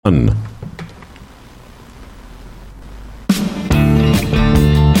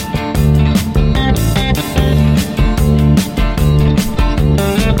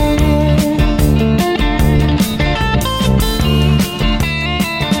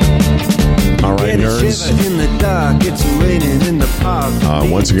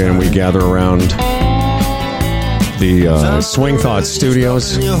Once again, we gather around the Swing Thoughts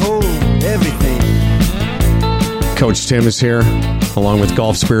studios. Coach Tim is here, along with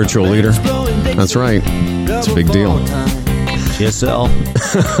golf spiritual leader. That's right. It's a big deal. GSL.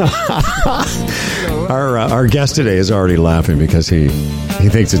 Our guest today is already laughing because he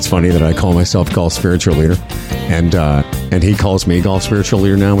thinks it's funny that I call myself golf spiritual leader, and he calls me golf spiritual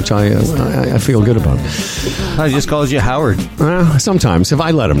leader now, which I feel good about. He just calls you Howard. Sometimes, if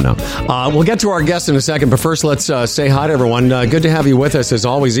I let him know. We'll get to our guest in a second, but first let's say hi to everyone. Good to have you with us as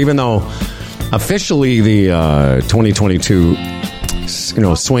always, even though officially the 2022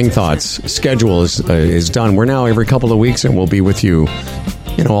 Swing Thoughts schedule is done. We're now every couple of weeks, and we'll be with you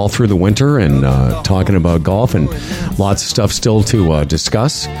all through the winter and talking about golf and lots of stuff still to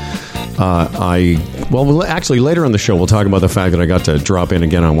discuss. Actually, later in the show, we'll talk about the fact that I got to drop in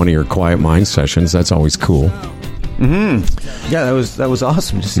again on one of your Quiet Mind sessions. That's always cool. Mm-hmm. Yeah, that was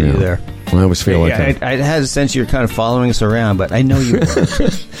awesome to see you there. Well, I always feel like that. I had a sense you were kind of following us around, but I know you weren't.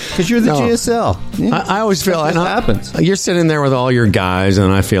 Because you're the GSL. Yeah. I always feel that happens. You're sitting there with all your guys,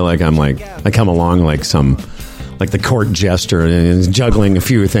 and I feel like I come along like the court jester and juggling a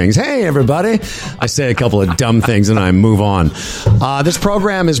few things. Hey, everybody. I say a couple of dumb things and I move on. This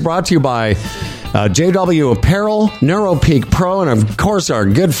program is brought to you by JW Apparel, NeuroPeak Pro, and of course our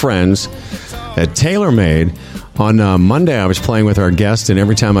good friends at TaylorMade. On Monday, I was playing with our guest, and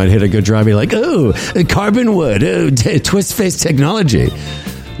every time I'd hit a good drive, he'd be like, oh, carbon wood, twist face technology.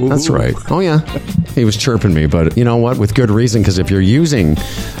 Ooh. That's right. Oh, yeah. He was chirping me, but you know what? With good reason, because if you're using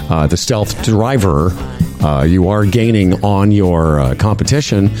the Stealth Driver, you are gaining on your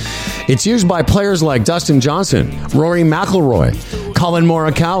competition. It's used by players like Dustin Johnson, Rory McIlroy, Colin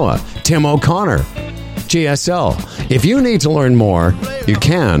Morikawa, Tim O'Connor, GSL. If you need to learn more, you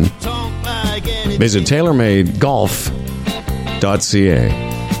can visit TaylorMadeGolf.ca.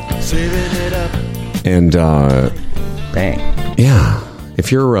 And bang. Yeah. If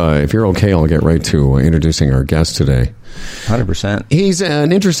you're okay, I'll get right to introducing our guest today. 100%. He's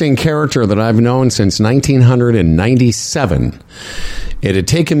an interesting character that I've known since 1997. It had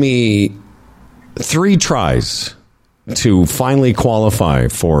taken me 3 tries to finally qualify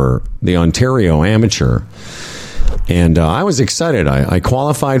for the Ontario Amateur. And I was excited. I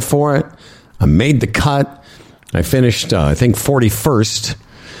qualified for it. I made the cut. I finished, I think, 41st.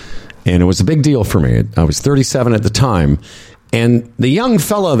 And it was a big deal for me. I was 37 at the time. And the young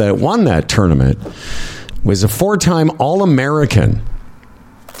fellow that won that tournament was a 4-time All-American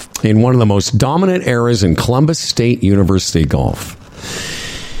in one of the most dominant eras in Columbus State University golf.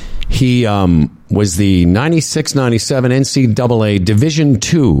 He was the 96-97 NCAA Division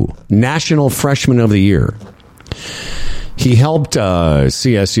II National Freshman of the Year. He helped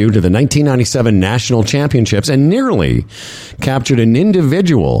CSU to the 1997 National Championships and nearly captured an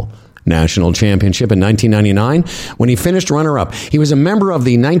individual National Championship in 1999 when he finished runner-up. He was a member of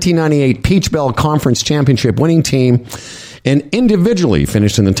the 1998 Peach Bell Conference Championship winning team and individually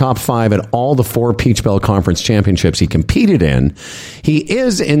finished in the top 5 at all the 4 Peach Bell Conference Championships he competed in. He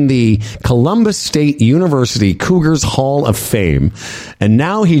is in the Columbus State University Cougars Hall of Fame, and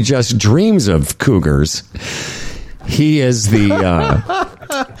now he just dreams of Cougars. He is the...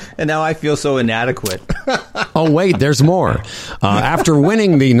 And now I feel so inadequate. Oh, wait, there's more. After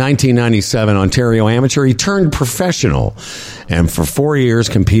winning the 1997 Ontario Amateur, he turned professional and for 4 years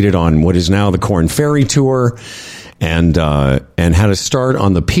competed on what is now the Corn Ferry Tour and had a start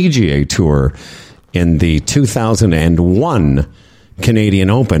on the PGA Tour in the 2001 Canadian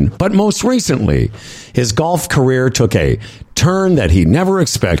Open. But most recently, his golf career took a turn that he never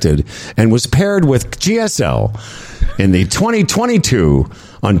expected and was paired with GSL in the 2022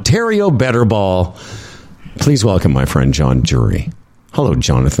 Ontario Better Ball. Please welcome my friend John Jury. Hello,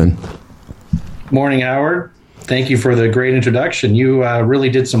 Jonathan. Morning, Howard. Thank you for the great introduction. You really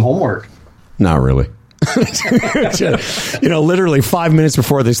did some homework. Not really. Literally 5 minutes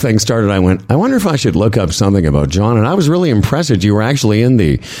before this thing started, I went, I wonder if I should look up something about John. And I was really impressed that you were actually in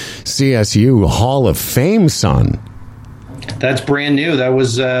the CSU Hall of Fame, son. That's brand new. That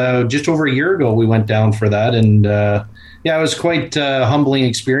was just over a year ago we went down for that. And it was quite a humbling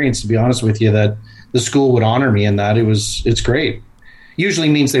experience, to be honest with you, that the school would honor me in that. It's great. Usually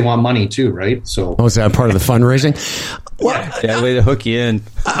means they want money too, right? So, is that part of the fundraising? Yeah, way to hook you in.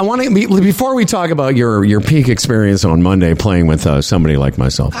 I want to before we talk about your peak experience on Monday playing with somebody like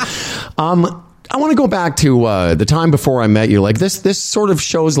myself. I want to go back to the time before I met you. Like this sort of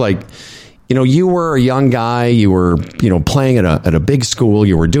shows like, you were a young guy. You were playing at a big school.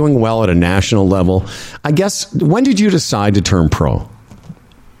 You were doing well at a national level. I guess when did you decide to turn pro?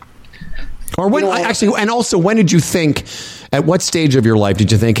 Or when and also, when did you think? At what stage of your life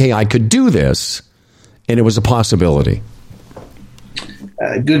did you think, "Hey, I could do this," and it was a possibility?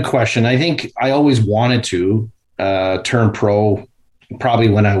 Good question. I think I always wanted to turn pro, probably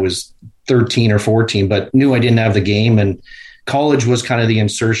when I was 13 or 14, but knew I didn't have the game, and college was kind of the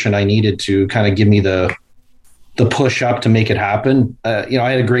insertion I needed to kind of give me the push up to make it happen. I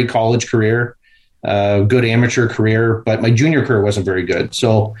had a great college career, good amateur career, but my junior career wasn't very good.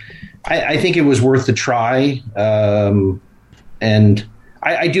 So I think it was worth the try. And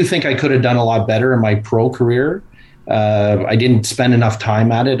I do think I could have done a lot better in my pro career. I didn't spend enough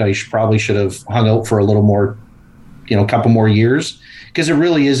time at it. I probably should have hung out for a little more, a couple more years, because it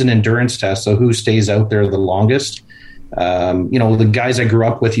really is an endurance test. So who stays out there the longest? The guys I grew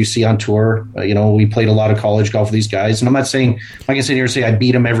up with, you see on tour, we played a lot of college golf with these guys. And I'm not saying, I can sit here and say I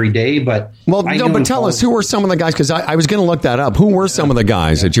beat them every day, but. Well, no, but tell us, who were some of the guys? Because I was going to look that up. Who were some of the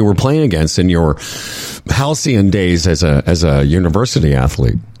guys that you were playing against in your halcyon days as a university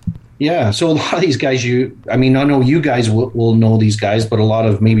athlete? Yeah. So a lot of these guys, I know you guys will know these guys, but a lot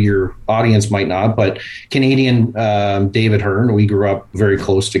of maybe your audience might not. But Canadian David Hearn, we grew up very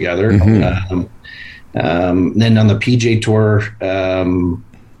close together. Mm-hmm. Then on the PJ Tour,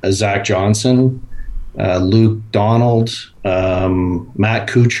 Zach Johnson, Luke Donald, Matt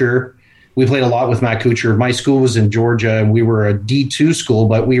Kuchar. We played a lot with Matt Kuchar. My school was in Georgia, and we were a D2 school,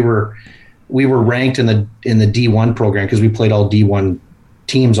 but we were ranked in the D1 program because we played all D1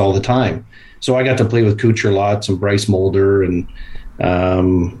 teams all the time. So I got to play with Kuchar lots and Bryce Mulder, and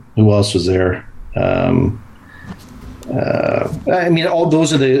who else was there? All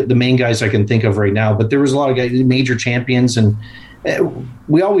those are the main guys I can think of right now. But there was a lot of guys, major champions, and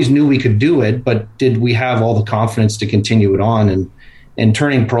we always knew we could do it. But did we have all the confidence to continue it on? And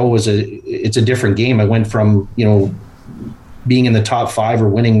turning pro it's a different game. I went from being in the top 5 or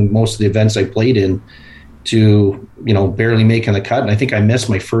winning most of the events I played in to barely making the cut. And I think I missed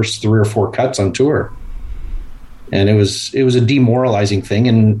my first 3 or 4 cuts on tour. And it was a demoralizing thing.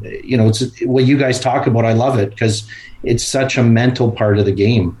 And, it's what you guys talk about. I love it because it's such a mental part of the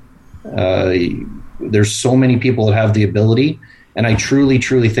game. There's so many people that have the ability. And I truly,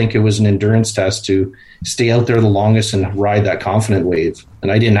 truly think it was an endurance test to stay out there the longest and ride that confident wave.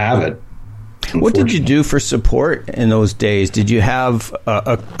 And I didn't have it. What did you do for support in those days? Did you have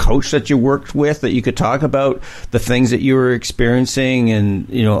a coach that you worked with that you could talk about the things that you were experiencing and,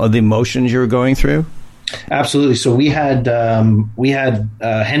 the emotions you were going through? Absolutely. So we had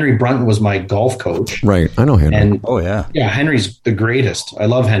Henry Brunton was my golf coach. Right. I know Henry. And, yeah, Henry's the greatest. I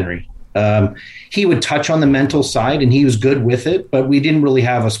love Henry. He would touch on the mental side, and he was good with it, but we didn't really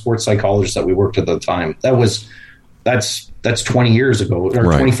have a sports psychologist that we worked at the time. That's 20 years ago or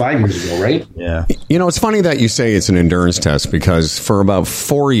 25 years ago, right? Yeah. It's funny that you say it's an endurance test, because for about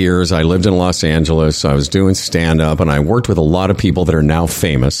 4 years I lived in Los Angeles. I was doing stand-up, and I worked with a lot of people that are now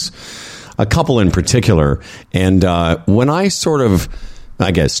famous, a couple in particular. And when I sort of,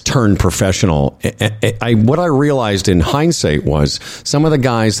 I guess, turned professional, what I realized in hindsight was some of the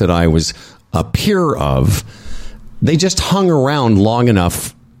guys that I was a peer of, they just hung around long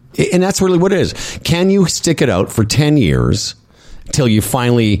enough. And that's really what it is. Can you stick it out for 10 years till you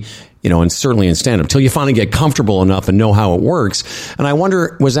finally, and certainly in stand-up, till you finally get comfortable enough and know how it works? And I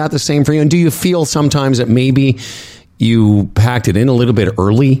wonder, was that the same for you? And do you feel sometimes that maybe you packed it in a little bit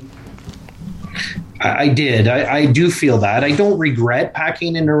early? I did. I do feel that. I don't regret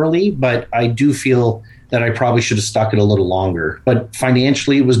packing in early, but I do feel that I probably should have stuck it a little longer. But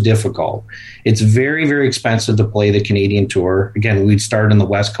financially, it was difficult. It's very, very expensive to play the Canadian Tour. Again, we'd start on the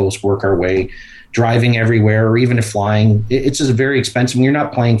West Coast, work our way, driving everywhere, or even if flying. It's just very expensive. You're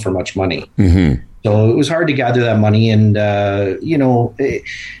not playing for much money. Mm-hmm. So it was hard to gather that money. And, I'll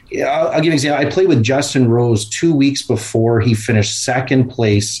give you an example. I played with Justin Rose 2 weeks before he finished second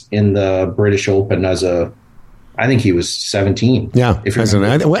place in the British Open I think he was 17. Yeah. And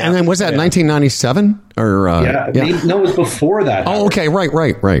then was that 1997? Or no, it was before that. Oh, okay.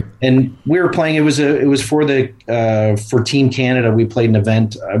 Right. And we were playing. It was for for Team Canada. We played an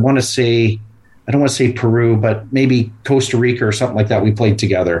event. I don't want to say Peru, but maybe Costa Rica or something like that. We played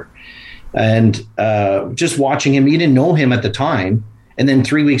together. And just watching him, you didn't know him at the time. And then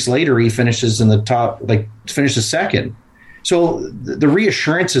 3 weeks later, he finishes in the top, finishes second. So the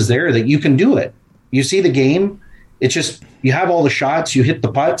reassurance is there that you can do it. You see the game. It's just, you have all the shots, you hit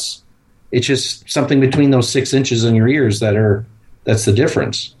the putts. It's just something between those 6 inches in your ears that's the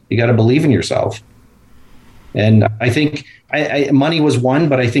difference. You got to believe in yourself. And I think money was one,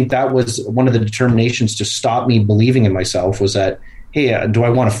 but I think that was one of the determinations to stop me believing in myself, was that, hey, do I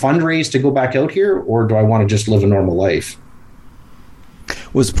want to fundraise to go back out here, or do I want to just live a normal life?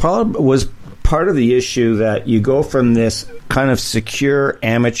 Was part of the issue that you go from this kind of secure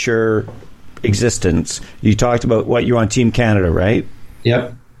amateur existence. You talked about what you're on Team Canada, right?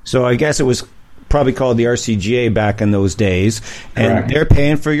 Yep. So I guess it was probably called the RCGA back in those days, and Correct. they're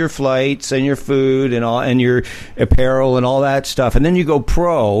paying for your flights and your food and all, and your apparel and all that stuff. And then you go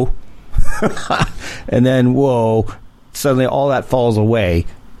pro, and then whoa, suddenly all that falls away,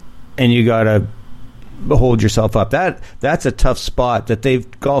 and you got to hold yourself up. That's a tough spot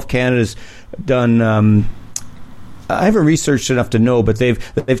that Golf Canada's done. I haven't researched enough to know, but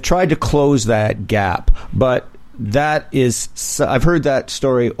they've tried to close that gap. But that is, I've heard that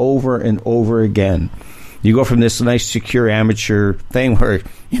story over and over again. You go from this nice, secure amateur thing where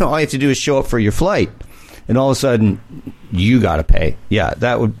all you have to do is show up for your flight, and all of a sudden you got to pay. Yeah,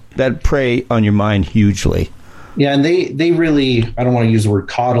 that'd prey on your mind hugely. Yeah, and they really, I don't want to use the word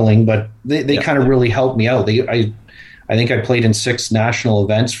coddling, but they kind of really helped me out. I think I played in 6 national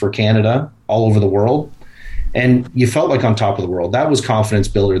events for Canada all over the world. And you felt like on top of the world. That was confidence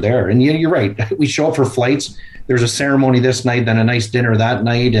builder there. And you're right. We show up for flights. There's a ceremony this night, then a nice dinner that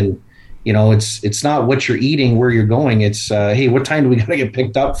night. And, it's not what you're eating, where you're going. It's, hey, what time do we got to get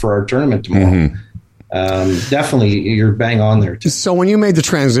picked up for our tournament tomorrow? Mm-hmm. Definitely, you're bang on there. So when you made the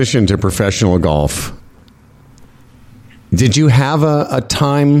transition to professional golf, did you have a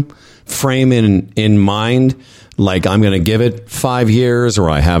time frame in mind? Like, I'm going to give it 5 years, or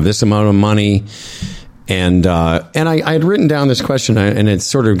I have this amount of money? And I had written down this question, and it's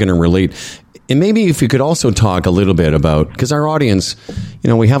sort of going to relate. And maybe if you could also talk a little bit about, because our audience,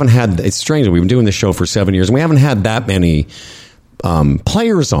 we haven't had, it's strange, we've been doing this show for 7 years, and we haven't had that many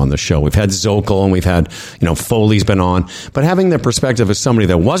players on the show. We've had Zokol, and we've had, Foley's been on. But having the perspective of somebody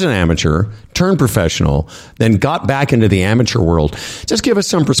that was an amateur, turned professional, then got back into the amateur world, just give us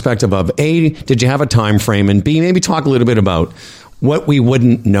some perspective of, A, did you have a time frame? And B, maybe talk a little bit about what we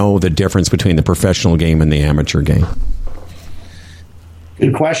wouldn't know the difference between the professional game and the amateur game.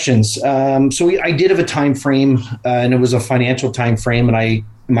 Good questions. So I did have a time frame, and it was a financial time frame. And in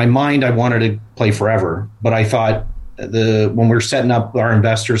my mind, I wanted to play forever. But I thought when we were setting up our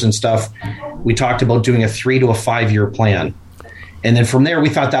investors and stuff, we talked about doing a 3 to 5 year plan. And then from there, we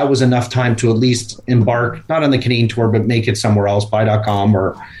thought that was enough time to at least embark, not on the Canadian tour, but make it somewhere else, buy.com,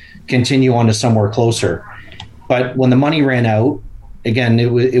 or continue on to somewhere closer. But when the money ran out, again,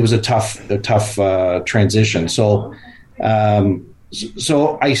 it was a tough transition. So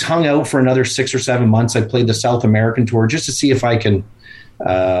I hung out for another 6 or 7 months. I played the South American tour just to see if I can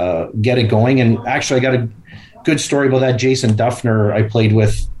get it going. And actually, I got a good story about that. Jason Duffner, I played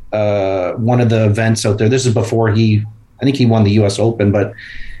with one of the events out there. This is before I think he won the U.S. Open, but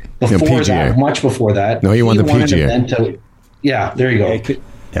before that, much before that. No, he won the PGA. Yeah, there you go.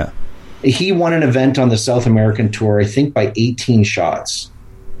 Yeah. He won an event on the South American Tour, I think by 18 shots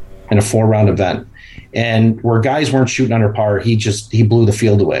in a 4-round event. And where guys weren't shooting under par, he blew the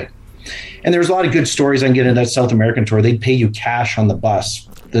field away. And there's a lot of good stories I can get in that South American Tour. They'd pay you cash on the bus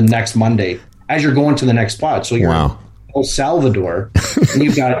the next Monday as you're going to the next spot. So you're in El Salvador, and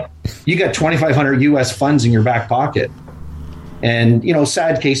you got $2,500 US funds in your back pocket. And,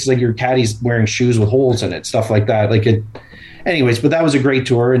 sad cases like your caddy's wearing shoes with holes in it, stuff like that. Anyways, but that was a great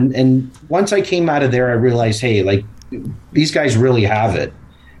tour. And once I came out of there, I realized, hey, these guys really have it.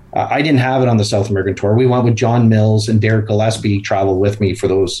 I didn't have it on the South American Tour. We went with John Mills, and Derek Gillespie traveled with me for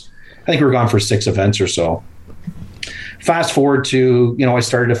those. I think we were gone for 6 events or so. Fast forward to, I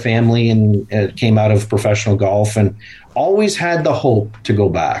started a family and came out of professional golf, and always had the hope to go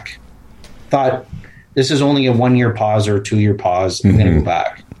back. Thought, this is only a 1-year pause or a 2-year pause. I'm going to go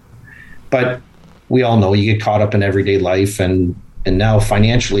back. But we all know you get caught up in everyday life, and now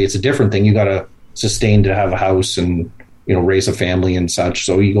financially it's a different thing. You got to sustain to have a house and raise a family and such.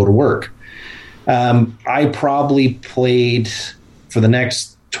 So you go to work. I probably played for the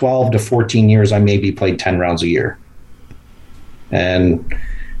next 12 to 14 years. I maybe played 10 rounds a year, and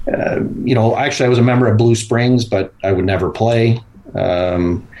actually I was a member of Blue Springs, but I would never play.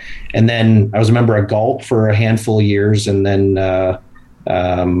 And then I was a member of Galt for a handful of years, and then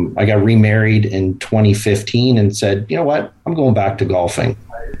I got remarried in 2015 and said, you know what, I'm going back to golfing.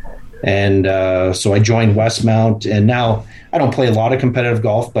 And so I joined Westmount, and now I don't play a lot of competitive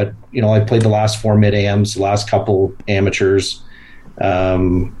golf, but I played the last 4 mid-AMs, the last couple amateurs,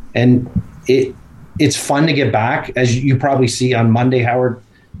 and it's fun to get back. As you probably see on Monday, Howard,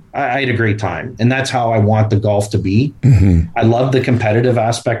 I had a great time, and that's how I want the golf to be. Mm-hmm. I love the competitive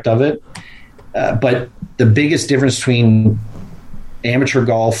aspect of it, but the biggest difference between amateur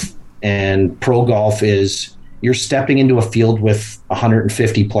golf and pro golf is you're stepping into a field with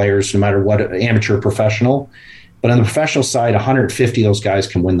 150 players, no matter what, amateur or professional. But on the professional side, 150 of those guys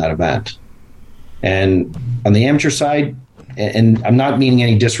can win that event. And on the amateur side, and I'm not meaning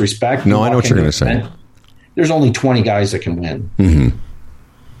any disrespect. No, I know what you're going to say. There's only 20 guys that can win. Mm-hmm.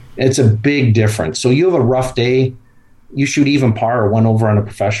 It's a big difference. So you have a rough day, you shoot even par or one over on a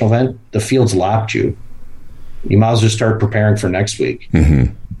professional event, the field's lapped you. You might as well start preparing for next week.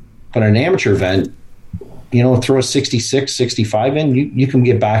 Mm-hmm. But an amateur event, throw a 66, 65 in, you can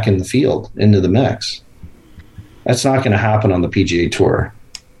get back in the field, into the mix. That's not going to happen on the PGA Tour.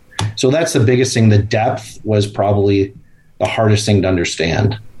 So that's the biggest thing. The depth was probably the hardest thing to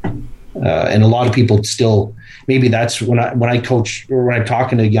understand. And a lot of people still, maybe that's when I coach, or when I'm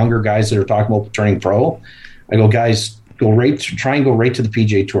talking to younger guys that are talking about turning pro, I go, guys, try and go right to the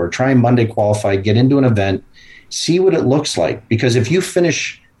PGA Tour. Try and Monday qualify, get into an event, see what it looks like. Because if you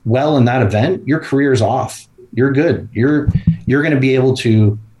finish well in that event, your career's off. You're good. You're going to be able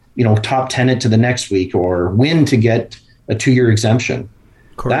to, top 10 it to the next week or win to get a 2-year exemption.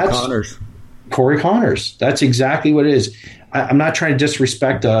 Corey Connors. That's exactly what it is. I'm not trying to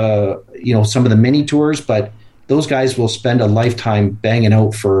disrespect, some of the mini tours, but those guys will spend a lifetime banging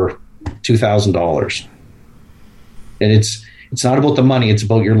out for $2,000. And it's not about the money. It's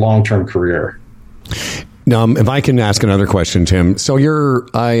about your long-term career. Now, if I can ask another question, Tim. So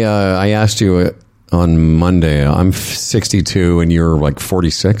I asked you on Monday, I'm 62 and you're like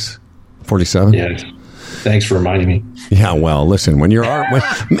 46, 47? Yeah. Thanks for reminding me. Yeah, well, listen, when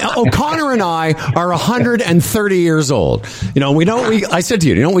O'Connor and I are 130 years old, I said to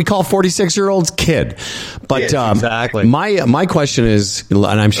you, we call 46-year-olds kid. But exactly. My question is, and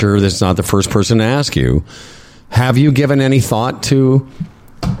I'm sure this is not the first person to ask you, have you given any thought to,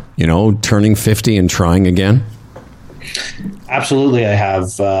 turning 50 and trying again? Absolutely, I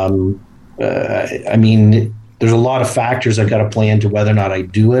have. There's a lot of factors I've got to play into whether or not I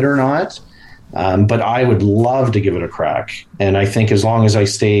do it or not. But I would love to give it a crack. And I think as long as I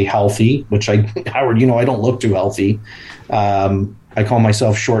stay healthy, which Howard, I don't look too healthy. I call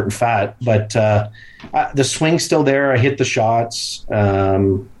myself short and fat, but the swing's still there. I hit the shots.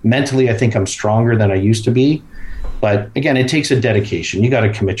 Mentally, I think I'm stronger than I used to be. But again, it takes a dedication. You got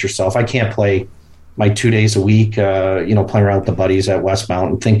to commit yourself. I can't play my 2 days a week, playing around with the buddies at Westmount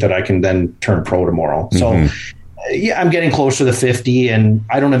and think that I can then turn pro tomorrow. Mm-hmm. So yeah, I'm getting closer to 50, and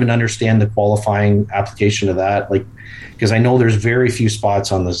I don't even understand the qualifying application of that, because I know there's very few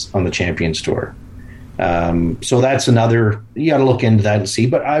spots on the Champions Tour. So that's another. You got to look into that and see.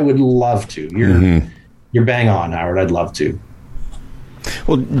 But I would love to. You're bang on, Howard. I'd love to.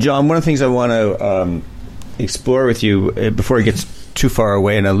 Well, John, one of the things I want to explore with you before it gets too far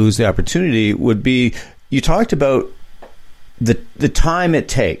away and I lose the opportunity would be, you talked about the time it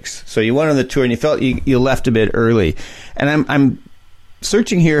takes. So you went on the tour and you felt you left a bit early. And I'm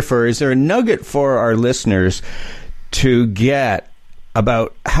searching here is there a nugget for our listeners to get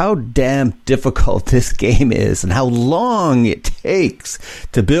about how damn difficult this game is and how long it takes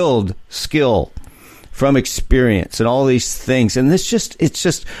to build skill from experience and all these things. And it's just,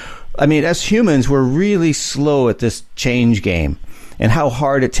 as humans, we're really slow at this change game. And how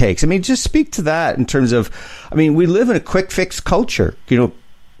hard it takes. Just speak to that in terms of, we live in a quick fix culture.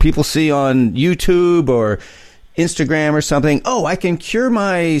 People see on YouTube or Instagram or something, I can cure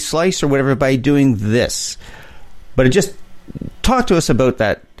my slice or whatever by doing this. But just talk to us about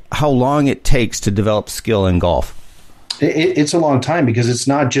that, how long it takes to develop skill in golf. It's a long time because it's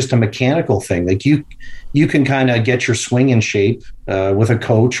not just a mechanical thing. You can kind of get your swing in shape with a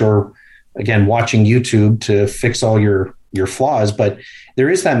coach or, again, watching YouTube to fix all your flaws, but there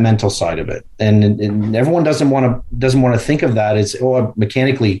is that mental side of it, and everyone doesn't want to think of that as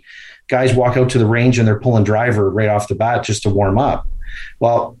mechanically. Guys walk out to the range and they're pulling driver right off the bat just to warm up.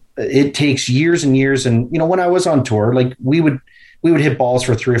 Well, it takes years and years, and when I was on tour, we would hit balls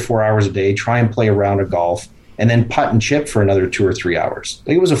for 3 or 4 hours a day, try and play a round of golf, and then putt and chip for another 2 or 3 hours.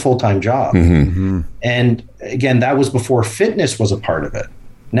 It was a full-time job, and again, that was before fitness was a part of it.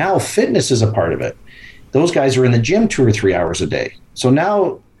 Now fitness is a part of it. Those guys are in the gym 2 or 3 hours a day. So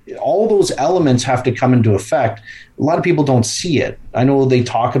now all those elements have to come into effect. A lot of people don't see it. I know they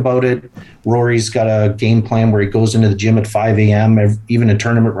talk about it. Rory's got a game plan where he goes into the gym at 5 a.m., even in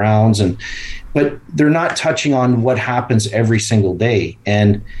tournament rounds. But they're not touching on what happens every single day.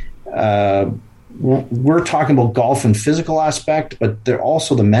 And we're talking about golf and physical aspect, but they're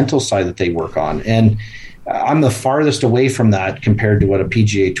also the mental side that they work on. And I'm the farthest away from that compared to what a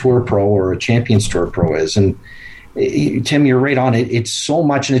PGA Tour pro or a Champions Tour pro is. And Tim, you're right on it. It's so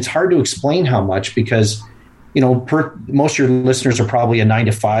much, and it's hard to explain how much because, most of your listeners are probably a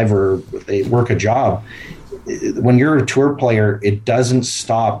 9-to-5 or they work a job. When you're a tour player, it doesn't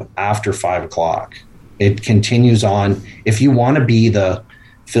stop after 5 o'clock. It continues on. If you want to be the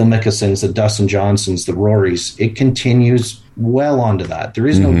Phil Mickelsons, the Dustin Johnsons, the Rorys. It continues well onto that. There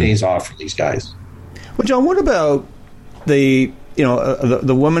is no days off for these guys. Well, John, what about the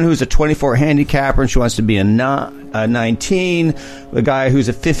woman who's a 24 handicapper and she wants to be a 19, the guy who's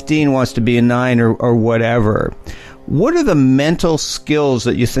a 15 wants to be a 9 or whatever? What are the mental skills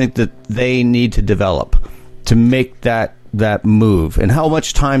that you think that they need to develop to make that move, and how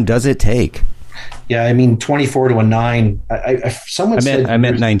much time does it take? Yeah, I mean, 24 to a 9. I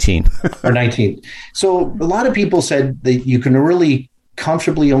meant 19 or 19. So a lot of people said that you can really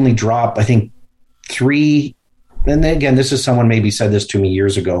comfortably only drop, I think, 3. And then again, this is someone maybe said this to me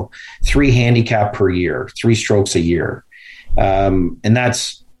years ago: 3 handicap per year, 3 strokes a year, and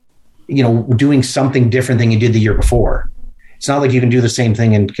that's doing something different than you did the year before. It's not like you can do the same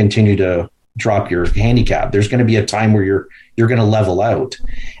thing and continue to drop your handicap. There's going to be a time where you're going to level out.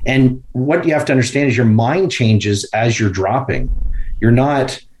 And what you have to understand is your mind changes as you're dropping. You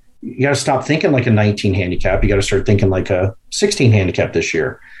got to stop thinking like a 19 handicap. You got to start thinking like a 16 handicap this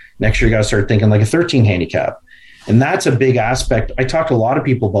year. Next year, you got to start thinking like a 13 handicap. And that's a big aspect. I talk to a lot of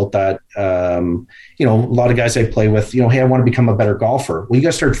people about that. A lot of guys I play with, hey, I want to become a better golfer. Well, you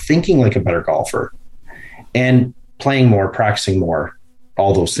got to start thinking like a better golfer and playing more, practicing more,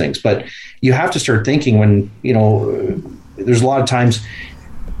 all those things. But you have to start thinking when, there's a lot of times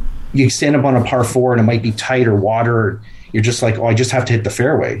you stand up on a par 4 and it might be tight or water. Or you're just like, I just have to hit the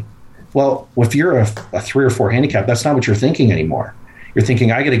fairway. Well, if you're a 3 or 4 handicap, that's not what you're thinking anymore. You're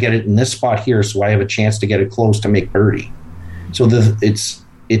thinking, I got to get it in this spot here so I have a chance to get it close to make birdie. So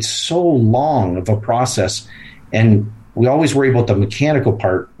it's so long of a process. And we always worry about the mechanical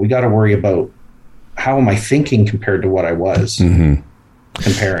part. We got to worry about how am I thinking compared to what I was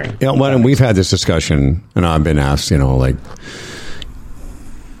comparing. When we've had this discussion, and I've been asked,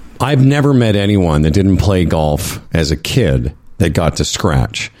 I've never met anyone that didn't play golf as a kid that got to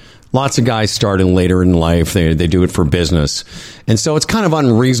scratch. Lots of guys starting later in life. They do it for business. And so it's kind of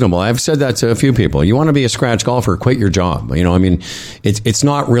unreasonable. I've said that to a few people. You want to be a scratch golfer, quit your job. It's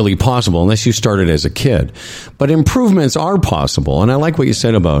not really possible unless you started as a kid. But improvements are possible. And I like what you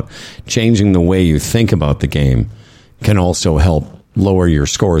said about changing the way you think about the game can also help lower your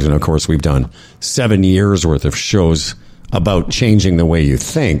scores. And of course, we've done 7 years worth of shows about changing the way you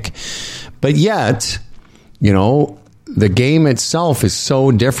think. But yet, the game itself is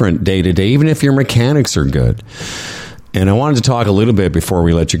so different day to day, even if your mechanics are good. And I wanted to talk a little bit before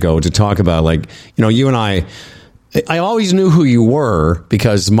we let you go to talk about, you and I always knew who you were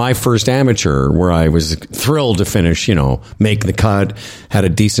because my first amateur, where I was thrilled to finish, make the cut, had a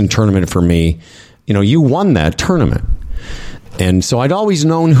decent tournament for me. You won that tournament. And so I'd always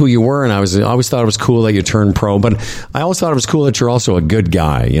known who you were, and I always thought it was cool that you turned pro, but I always thought it was cool that you're also a good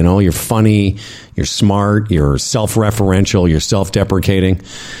guy. You're funny, you're smart, you're self-referential, you're self-deprecating.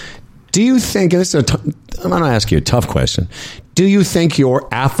 Do you think, and I'm going to ask you a tough question, do you think you're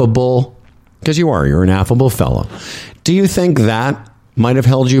affable? Because you're an affable fellow. Do you think that might have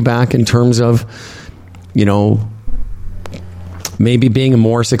held you back in terms of, maybe being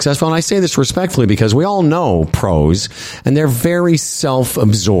more successful? And I say this respectfully because we all know pros, and they're very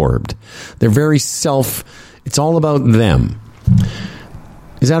self-absorbed. They're very it's all about them.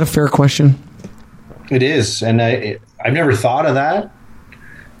 Is that a fair question? It is. And I've never thought of that,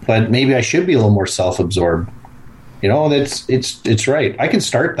 but maybe I should be a little more self-absorbed. It's right. I can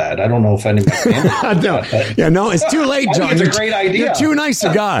start that. I don't know if anybody's it's too late, John. It's a great idea. You're too nice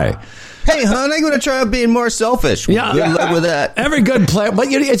a guy. Hey, hon, I'm going to try out being more selfish. Yeah. Good luck with that. Every good player. But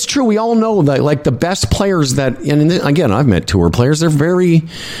it's true. We all know that, the best players that, and again, I've met tour players, they're very,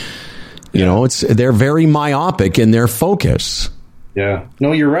 they're very myopic in their focus. Yeah.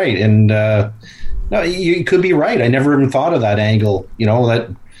 No, you're right. And, no, you could be right. I never even thought of that angle,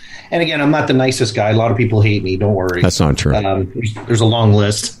 and again, I'm not the nicest guy. A lot of people hate me. Don't worry. That's not true. There's a long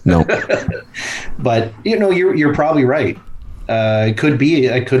list. No. But, you're probably right. It could be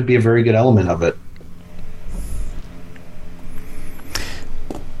a very good element of it.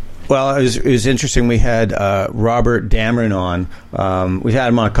 Well, it was interesting. We had Robert Dameron on. We've had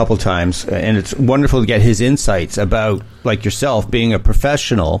him on a couple times, and it's wonderful to get his insights about, like yourself, being a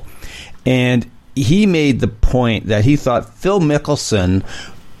professional. And he made the point that he thought Phil Mickelson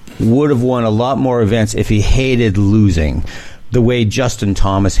would have won a lot more events if he hated losing, the way Justin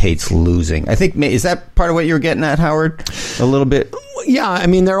Thomas hates losing. I think, is that part of what you were getting at, Howard? A little bit? Yeah,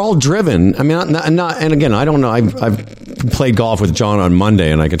 they're all driven. And again, I don't know. I've played golf with John on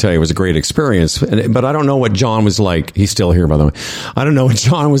Monday, and I can tell you it was a great experience. But I don't know what John was like. He's still here, by the way. I don't know what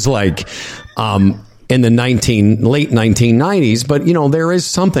John was like in the late 1990s. But, there is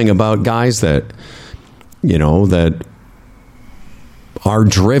something about guys that, that are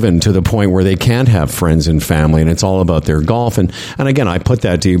driven to the point where they can't have friends and family, and it's all about their golf. And again, I put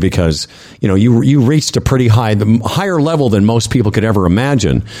that to you because, you know, you reached a pretty higher level than most people could ever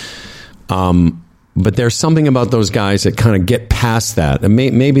imagine. But there's something about those guys that kind of get past that. And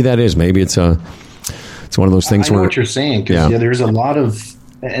maybe it's one of those things I know where what you're saying, because there's a lot of,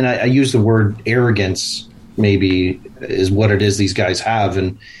 and I use the word arrogance, maybe is what it is these guys have,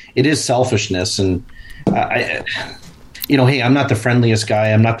 and it is selfishness. And hey, I'm not the friendliest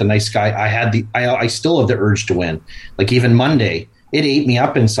guy, I'm not the nice guy. I still have the urge to win. Like even Monday, it ate me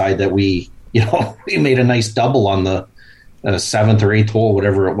up inside that we made a nice double on the 7th or 8th hole,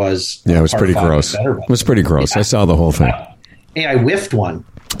 whatever it was. Yeah, it was pretty gross. It was pretty gross. I saw the whole thing. Hey, I whiffed one.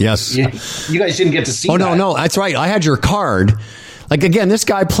 Yes. You guys didn't get to see that. No, that's right. I had your card. Like, again, this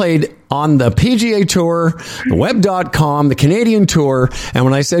guy played on the PGA Tour, the Web.com, the Canadian Tour. And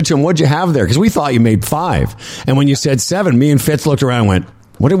when I said to him, what'd you have there? Because we thought you made 5. And when you said 7, me and Fitz looked around and went,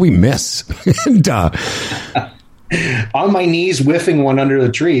 what did we miss? And, on my knees, whiffing one under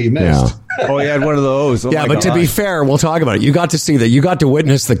the tree. He missed. Yeah. Oh, you had one of those. Oh, yeah, but to be fair, we'll talk about it. You got to see that. You got to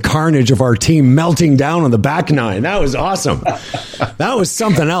witness the carnage of our team melting down on the back 9. That was awesome. That was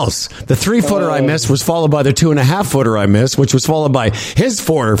something else. The 3-footer I missed was followed by the 2.5-footer I missed, which was followed by his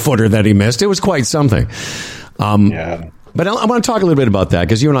 4-footer that he missed. It was quite something. But I want to talk a little bit about that,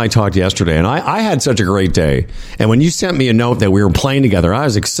 because you and I talked yesterday, and I had such a great day. And when you sent me a note that we were playing together, I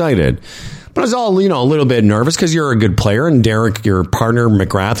was excited. But I was all, a little bit nervous because you're a good player, and Derek, your partner,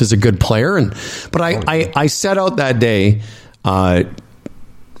 McGrath, is a good player. But I set out that day. My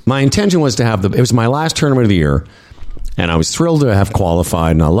intention was to have it was my last tournament of the year, and I was thrilled to have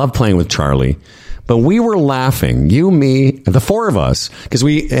qualified, and I love playing with Charlie. But we were laughing, you, me, the 4 of us, because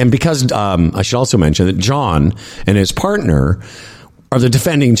I should also mention that John and his partner are the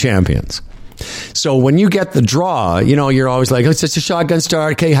defending champions. So when you get the draw, you're always like, it's just a shotgun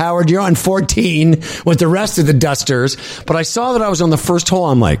start. Okay, Howard, you're on 14 with the rest of the dusters. But I saw that I was on the first hole.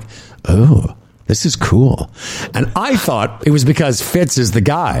 I'm like, oh, this is cool. And I thought it was because Fitz is the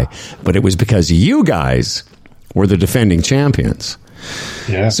guy, but it was because you guys were the defending champions.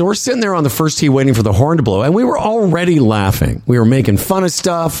 Yeah. So we're sitting there on the first tee waiting for the horn to blow, and we were already laughing. We were making fun of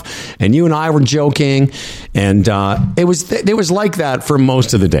stuff, and you and I were joking, and it was like that for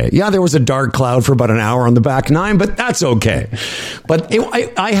most of the day. Yeah, there was a dark cloud for about an hour on the back 9, but that's okay. But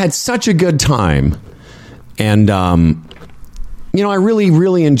I had such a good time, and I really,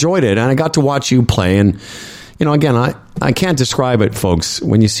 really enjoyed it, and I got to watch you play, and again, I can't describe it, folks.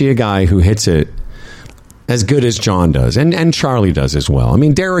 When you see a guy who hits it as good as John does, and Charlie does as well. I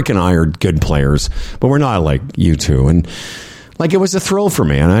mean, Derek and I are good players, but we're not like you two. And it was a thrill for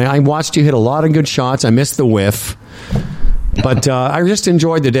me. And I watched you hit a lot of good shots. I missed the whiff, but I just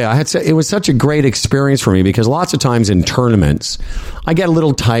enjoyed the day. It was such a great experience for me, because lots of times in tournaments, I get a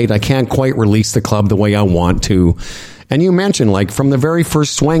little tight. I can't quite release the club the way I want to. And you mentioned, from the very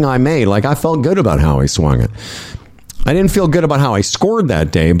first swing I made, I felt good about how I swung it. I didn't feel good about how I scored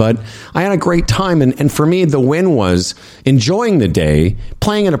that day, but I had a great time. And for me, the win was enjoying the day,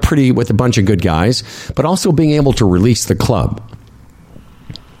 playing with a bunch of good guys, but also being able to release the club.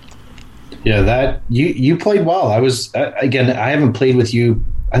 Yeah, that you played well. I was, again, I haven't played with you.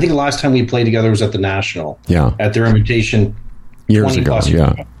 I think the last time we played together was at the National. Yeah. At their invitation years ago.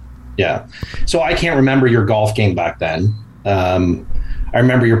 Yeah. Yeah. So I can't remember your golf game back then. I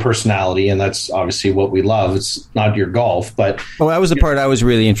remember your personality, and that's obviously what we love. It's not your golf, but... Oh, that was the part I was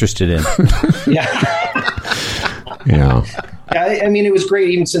really interested in. Yeah. I mean, it was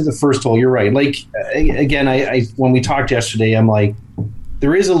great even since the first hole. You're right. Again, I when we talked yesterday, I'm like,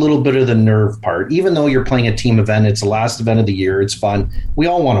 there is a little bit of the nerve part. Even though you're playing a team event, it's the last event of the year, it's fun. We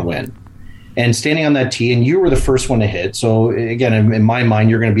all want to win. And standing on that tee, and you were the first one to hit. So, again, in my mind,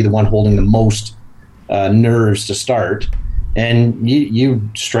 you're going to be the one holding the most nerves to start. And you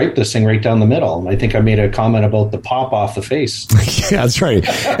striped this thing right down the middle. And I think I made a comment about the pop off the face. Yeah, that's right.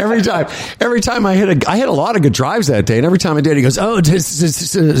 Every time I hit a lot of good drives that day, and every time I did, he goes, "Oh,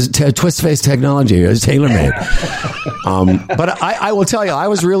 twist face technology. It was tailor made." But I will tell you, I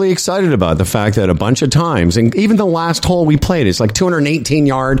was really excited about the fact that a bunch of times, and even the last hole we played, it's 218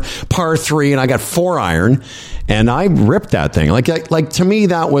 yard par 3, and I got 4 iron, and I ripped that thing. To me,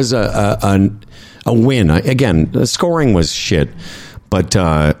 that was a win. Again, the scoring was shit, but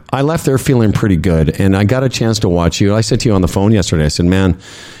I left there feeling pretty good, and I got a chance to watch you. I said to you on the phone yesterday, I said, man,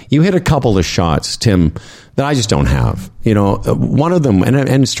 you hit a couple of shots, Tim, that I just don't have. One of them,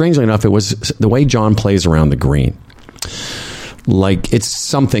 and strangely enough, it was the way John plays around the green. It's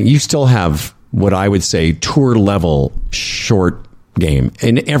something, you still have what I would say tour level short game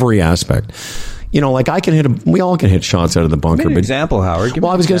in every aspect. like I can we all can hit shots out of the bunker. Give me an But example, Howard.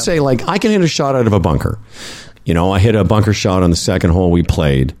 well, I was going to say, like, I can hit a shot out of a bunker. I hit a bunker shot on the second hole we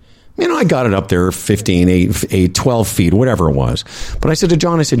played. I got it up there 15, 12 feet, whatever it was. But I said to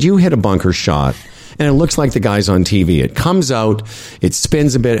John, I said, you hit a bunker shot, and it looks like the guy's on TV. It comes out, it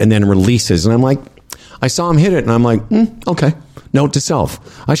spins a bit, and then releases. And I'm like, I saw him hit it, and I'm like, okay. Note to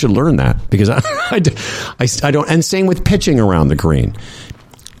self, I should learn that because I don't. And same with pitching around the green.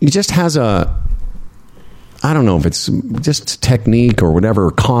 He just has I don't know if it's just technique or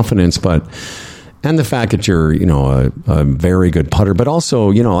whatever, confidence, and the fact that you're, a very good putter, but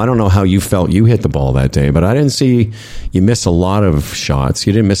also, I don't know how you felt you hit the ball that day, but I didn't see you miss a lot of shots.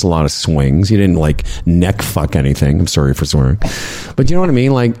 You didn't miss a lot of swings. You didn't like neck fuck anything. I'm sorry for swearing, but you know what I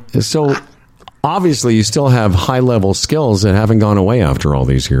mean? Like, so obviously you still have high level skills that haven't gone away after all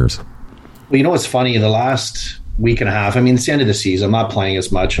these years. Well, what's funny? The last week and a half, it's the end of the season. I'm not playing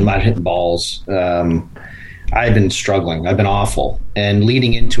as much. I'm not hitting balls. I've been struggling. I've been awful. And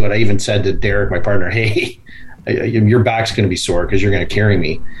leading into it, I even said to Derek, my partner, hey, your back's going to be sore because you're going to carry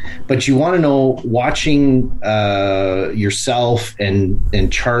me. But you want to know, watching yourself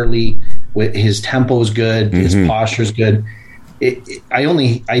and Charlie, his tempo's good, his posture's good.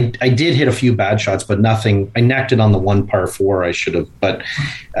 I did hit a few bad shots, but nothing. I necked it on the one par 4 I should have. But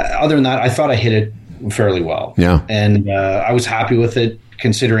other than that, I thought I hit it fairly well. Yeah. And I was happy with it,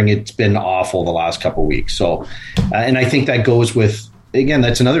 considering it's been awful the last couple of weeks. So, and I think that goes with, again,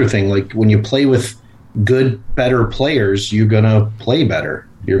 that's another thing. Like when you play with good, better players, you're going to play better.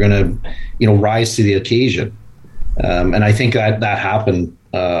 You're going to, rise to the occasion. And I think that happened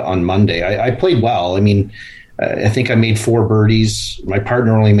on Monday. I played well. I think I made 4 birdies. My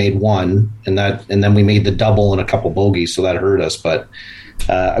partner only made 1, and then we made the double and a couple bogeys, so that hurt us. But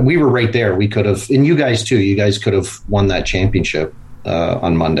we were right there. We could have, and you guys too. You guys could have won that championship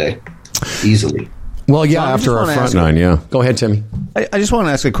on Monday easily. Well, yeah, after our front nine, yeah. Go ahead, Timmy. I just want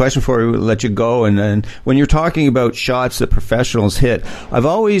to ask a question before we let you go. And then when you're talking about shots that professionals hit, I've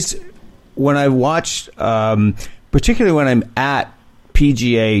always, when I watched, particularly when I'm at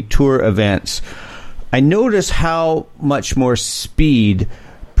PGA Tour events, I notice how much more speed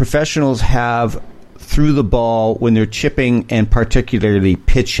professionals have through the ball when they're chipping and particularly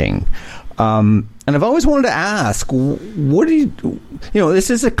pitching. And I've always wanted to ask, what do you this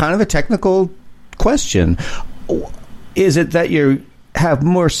is a kind of a technical question. Is it that you have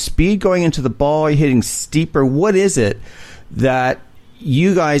more speed going into the ball, you're hitting steeper? What is it that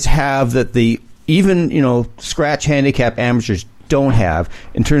you guys have that the even, scratch handicap amateurs don't have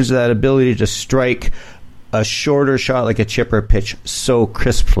in terms of that ability to strike a shorter shot like a chipper pitch so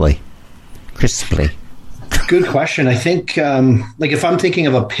crisply? Good question. I think if I'm thinking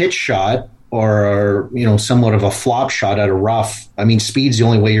of a pitch shot or somewhat of a flop shot at a rough, speed's the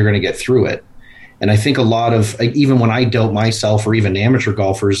only way you're going to get through it. And I think a lot of, even when I doubt myself or even amateur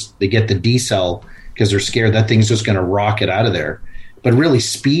golfers, they get the decel because they're scared that thing's just going to rocket out of there. But really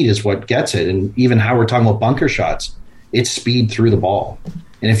speed is what gets it. And even how we're talking about bunker shots, it's speed through the ball.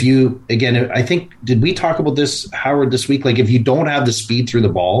 And if you, again, I think, did we talk about this, Howard, this week? Like if you don't have the speed through the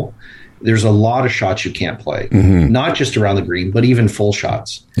ball, there's a lot of shots you can't play, not just around the green, but even full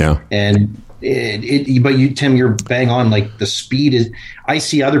shots. Yeah. And but you, Tim, you're bang on. Like the speed is, I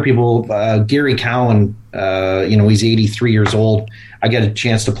see other people, Gary Cowan, he's 83 years old. I got a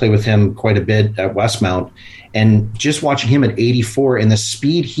chance to play with him quite a bit at Westmount, and just watching him at 84 and the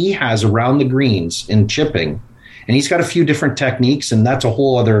speed he has around the greens in chipping, and he's got a few different techniques, and that's a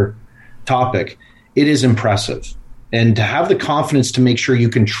whole other topic. It is impressive. And to have the confidence to make sure you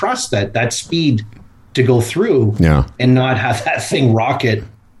can trust that speed to go through and not have that thing rocket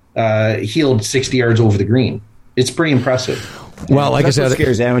heeled 60 yards over the green. It's pretty impressive. Well, like I said, what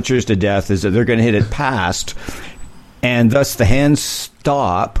scares amateurs to death is that they're going to hit it past, and thus the hands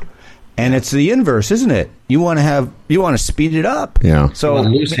stop, and it's the inverse, isn't it? You want to speed it up. Yeah. So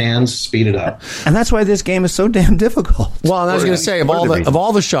loose hands, speed it up. And that's why this game is so damn difficult. Well, I was going to say, of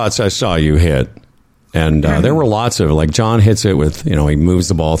all the shots I saw you hit, and there were lots of, like John hits it with, he moves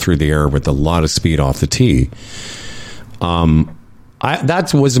the ball through the air with a lot of speed off the tee.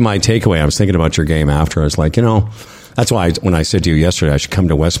 That was my takeaway. I was thinking about your game after. I was like, that's why when I said to you yesterday, I should come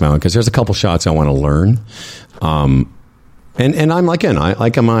to Westmount because there's a couple shots I want to learn. And I'm like,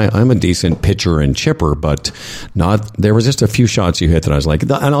 I'm a decent pitcher and chipper, but there was just a few shots you hit that I was like,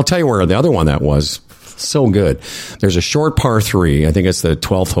 and I'll tell you where the other one that was so good. There's a short par 3. I think it's the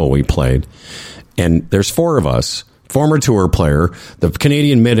 12th hole we played. And there's 4 of us. former tour player, the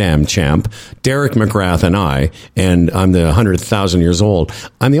Canadian Mid-Am champ, Derek McGrath and I'm the 100,000 years old.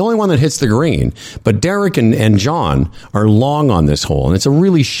 I'm the only one that hits the green, but Derek and John are long on this hole, and it's a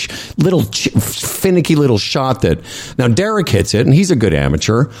really finicky little shot that, now Derek hits it, and he's a good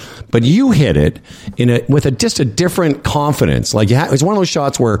amateur, but you hit it with just a different confidence. Like it's one of those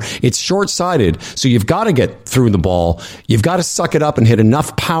shots where it's short-sighted, so you've got to get through the ball, you've got to suck it up and hit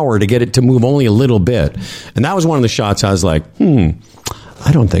enough power to get it to move only a little bit, and that was one of the shots I was like,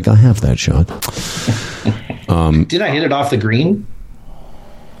 I don't think I have that shot. Did I hit it off the green?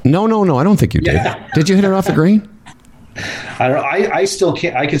 No, I don't think you did. Yeah. Did you hit it off the green? I don't know. I still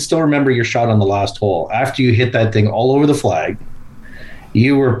can't. I can still remember your shot on the last hole. After you hit that thing all over the flag,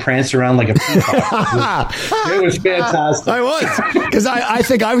 you were prancing around like a peacock. It was fantastic. I was, because I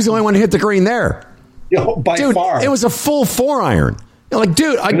think I was the only one to hit the green there. By far. It was a full 4-iron. Like,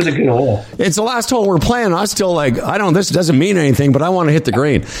 dude, it was a good hole. It's the last hole we're playing. I was still like, this doesn't mean anything, but I want to hit the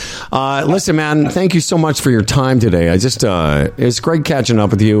green. Listen, man, thank you so much for your time today. It's great catching up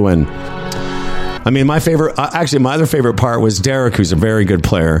with you. And I mean, my other favorite part was Derek, who's a very good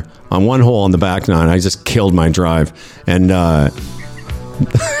player, on one hole on the back nine. I just killed my drive. And,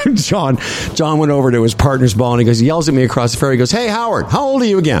 John went over to his partner's ball and he yells at me across the fairway. He goes, "Hey, Howard, how old are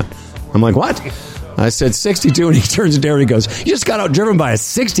you again?" I'm like, "What?" I said 62, and he turns to Derek and he goes, "You just got outdriven by a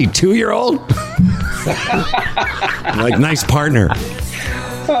 62-year-old?" Like, nice partner.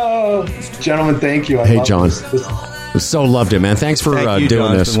 Oh, gentlemen, thank you. Hey, John. So loved it, man. Thanks for doing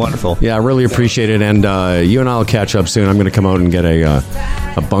John. this. It's been wonderful. Yeah, I really appreciate it. And you and I will catch up soon. I'm going to come out and get a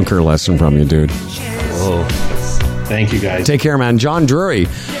bunker lesson from you, dude. Whoa. Thank you, guys. Take care, man. John Drury,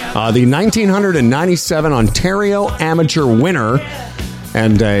 the 1997 Ontario Amateur winner,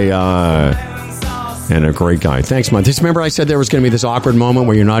 and a great guy. Thanks, man. Just remember I said there was going to be this awkward moment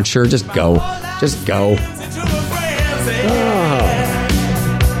where you're not sure? Just go. Just go.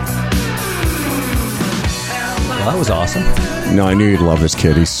 Well, that was awesome. No, I knew you'd love this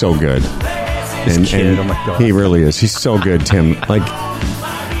kid. He's so good. And oh my God. He really is. He's so good, Tim. Like,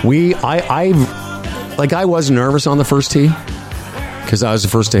 I was nervous on the first tee because I was the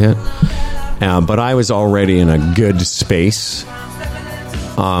first to hit. But I was already in a good space.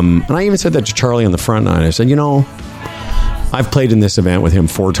 And I even said that to Charlie on the front nine. I said, I've played in this event with him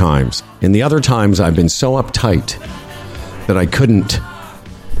 4 times. And the other times I've been so uptight that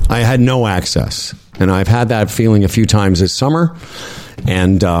I had no access. And I've had that feeling a few times this summer.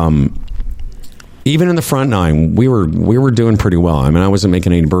 And even in the front nine, we were doing pretty well. I mean, I wasn't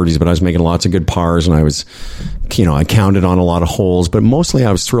making any birdies, but I was making lots of good pars, and I was, I counted on a lot of holes. But mostly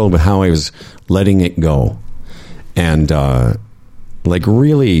I was thrilled with how I was letting it go. And there's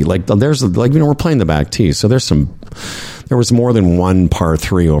we're playing the back tee, so there was more than one par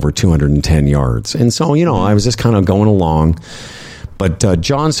 3 over 210 yards. And so, I was just kind of going along. But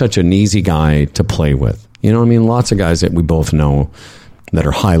John's such an easy guy to play with. Lots of guys that we both know that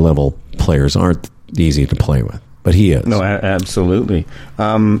are high-level players aren't easy to play with. But he is. No, absolutely.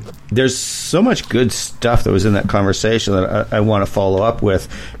 There's so much good stuff that was in that conversation that I want to follow up with.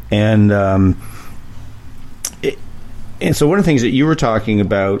 And so one of the things that you were talking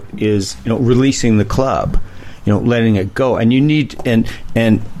about is, releasing the club, letting it go. And you need, and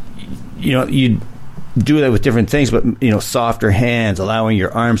you do that with different things, but, softer hands, allowing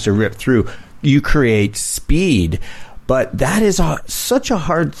your arms to rip through. You create speed. But that is such a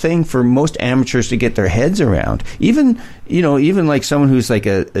hard thing for most amateurs to get their heads around. Even like someone who's like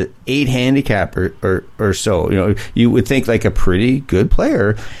a 8 handicap or so, you would think like a pretty good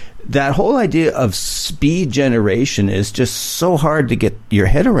player. That whole idea of speed generation is just so hard to get your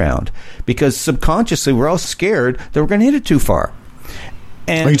head around, because subconsciously we're all scared that we're going to hit it too far.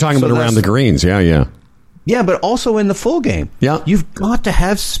 And are you talking about around the greens? Yeah. Yeah, but also in the full game. Yeah. You've got to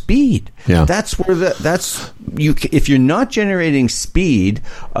have speed. Yeah. That's where if you're not generating speed,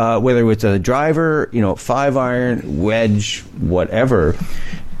 whether it's a driver, 5-iron, wedge, whatever,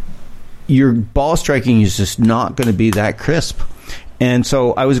 your ball striking is just not going to be that crisp. And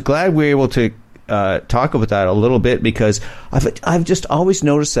so I was glad we were able to talk about that a little bit, because I've just always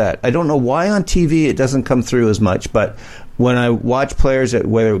noticed that. I don't know why on TV it doesn't come through as much, but when I watch players,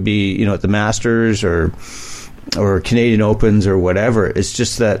 whether it be at the Masters or Canadian Opens or whatever, it's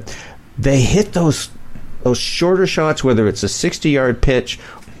just that they hit those shorter shots, whether it's a 60-yard pitch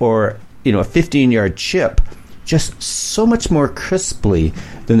or a 15-yard chip, just so much more crisply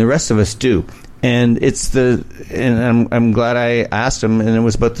than the rest of us do. And I'm glad I asked him, and it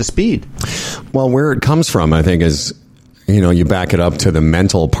was about the speed. Well, where it comes from, I think, is you back it up to the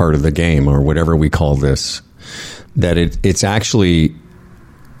mental part of the game, or whatever we call this. That it's actually,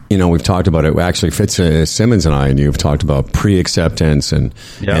 we've talked about it. Actually, Fitzsimmons and I, and you've talked about pre-acceptance and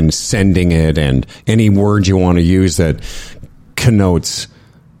sending it, and any word you want to use that connotes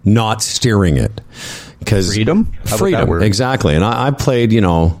not steering it. Because freedom, exactly. And I played, I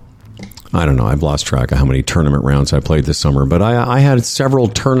don't know, I've lost track of how many tournament rounds I played this summer, but I had several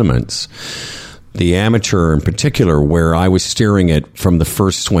tournaments, the amateur in particular, where I was steering it from the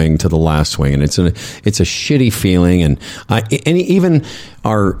first swing to the last swing, and it's a shitty feeling. And anyone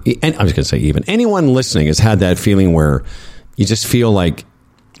listening has had that feeling where you just feel like,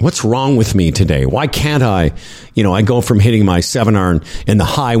 what's wrong with me today? Why can't I? I go from hitting my 7-iron in the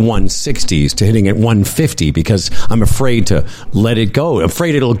high 160s to hitting it 150 because I'm afraid to let it go,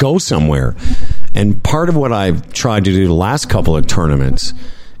 afraid it'll go somewhere. And part of what I've tried to do the last couple of tournaments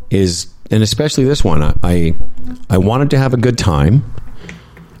is, and especially this one, I wanted to have a good time,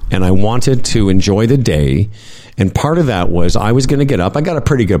 and I wanted to enjoy the day. And part of that was I was going to get up. I got a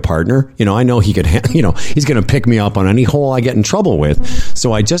pretty good partner. I know he could, he's going to pick me up on any hole I get in trouble with.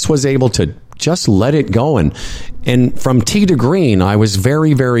 So I just was able to just let it go. And from tee to green, I was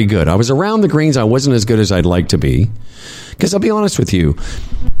very, very good. I was around the greens. I wasn't as good as I'd like to be. Because I'll be honest with you,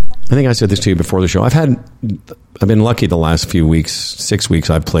 I think I said this to you before the show. I've been lucky the last few weeks, 6 weeks.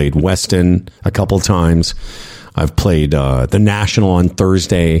 I've played Weston a couple times. I've played the National on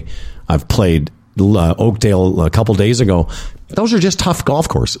Thursday. I've played Oakdale a couple days ago. Those are just tough golf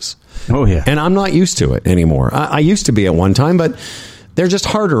courses. Oh, yeah. And I'm not used to it anymore. I used to be at one time, but they're just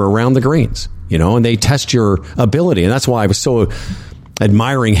harder around the greens, and they test your ability. And that's why I was so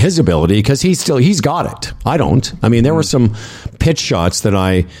admiring his ability, because he's got it. I don't. I mean, there were some pitch shots that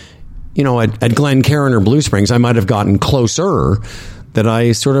at Glencairn or Blue Springs, I might have gotten closer, that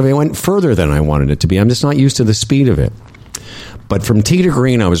I went further than I wanted it to be. I'm just not used to the speed of it. But from tee to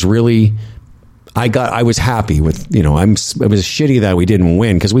green, I was really... I was happy with, it was shitty that we didn't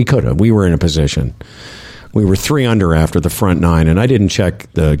win, because we could have. We were in a position. We were 3 under after the front 9, and I didn't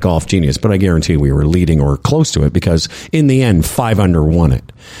check the Golf Genius, but I guarantee we were leading or close to it, because in the end, 5 under won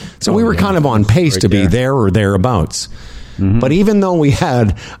it. So we were kind of on pace to be there or thereabouts. Mm-hmm. But even though we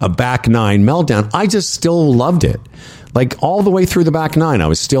had a back 9 meltdown, I just still loved it. Like all the way through the back 9, I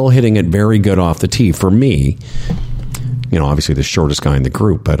was still hitting it very good off the tee for me. Obviously the shortest guy in the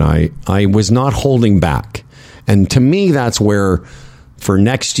group, but I was not holding back. And to me, that's where, for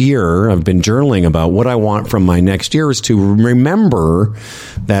next year, I've been journaling about what I want from my next year is to remember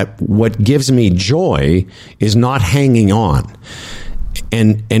that what gives me joy is not hanging on.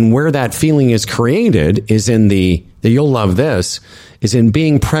 And where that feeling is created is in you'll love this, is in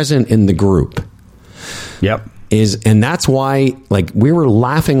being present in the group. Yep. And that's why, we were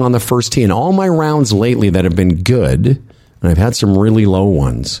laughing on the first tee, and all my rounds lately that have been good, and I've had some really low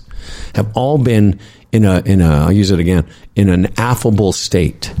ones, have all been I'll use it again, in an affable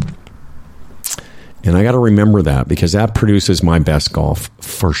state. And I got to remember that, because that produces my best golf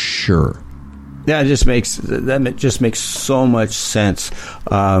for sure. Yeah, that just makes so much sense.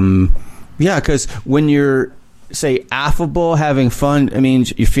 Because when you're, say, affable, having fun, it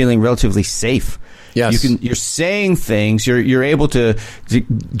means you're feeling relatively safe. Yes. You're saying things. You're able to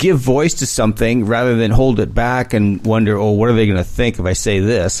give voice to something rather than hold it back and wonder, what are they going to think if I say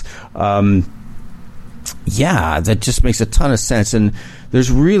this? That just makes a ton of sense. And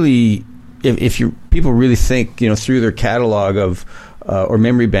there's really, if people really think, through their catalog of or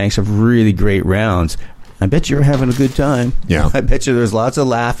memory banks of really great rounds, I bet you're having a good time. Yeah, I bet you there's lots of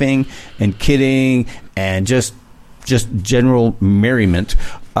laughing and kidding and just general merriment.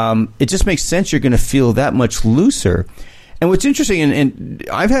 It just makes sense you're going to feel that much looser. And what's interesting, and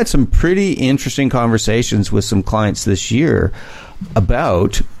I've had some pretty interesting conversations with some clients this year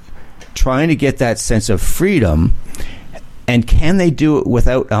about trying to get that sense of freedom, and can they do it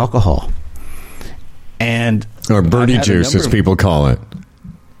without alcohol? Or birdie juice, as people call it.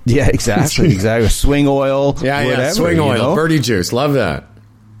 Yeah, exactly. Swing oil. Yeah, swing oil, birdie juice. Love that.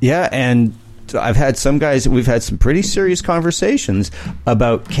 Yeah, and I've had some guys, we've had some pretty serious conversations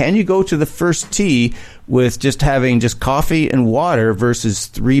about, can you go to the first tee with just having just coffee and water versus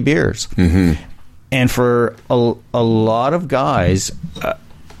 3 beers? Mm-hmm. And for a lot of guys,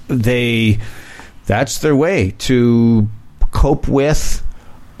 that's their way to cope with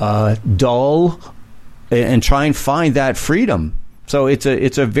dull and try and find that freedom. So it's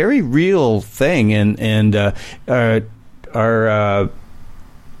a very real thing, and our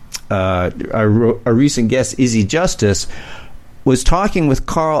recent guest, Izzy Justice, was talking with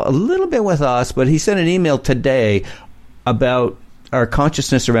Carl a little bit with us, but he sent an email today about our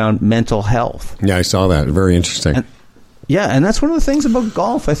consciousness around mental health. Yeah, I saw that. Very interesting. And that's one of the things about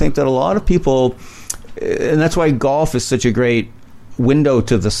golf, I think, that a lot of people, and that's why golf is such a great window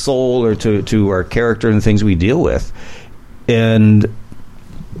to the soul or to our character and the things we deal with. And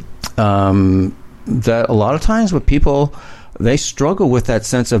that a lot of times with people, they struggle with that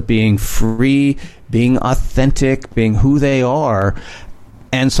sense of being free, being authentic, being who they are.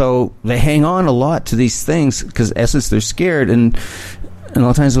 And so they hang on a lot to these things because, in essence, they're scared. And a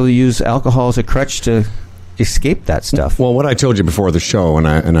lot of times they'll use alcohol as a crutch to escape that stuff. Well, what I told you before the show, and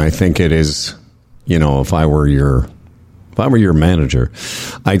I think it is, if I were your manager,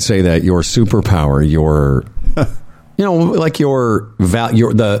 I'd say that your superpower, your like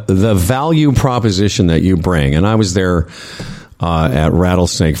the value proposition that you bring. And I was there at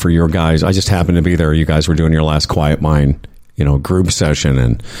Rattlesnake for your guys. I just happened to be there. You guys were doing your last Quiet Mind, group session,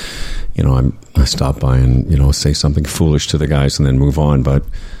 and I stopped by and say something foolish to the guys and then move on. But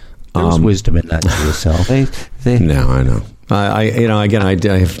there's wisdom in that to yourself. No, I know. I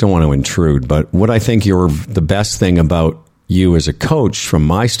don't want to intrude, but what I think the best thing about you as a coach, from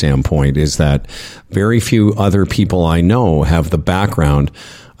my standpoint, is that very few other people I know have the background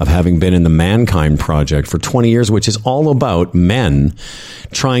of having been in the Mankind Project for 20 years, which is all about men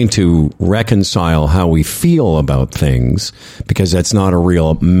trying to reconcile how we feel about things, because that's not a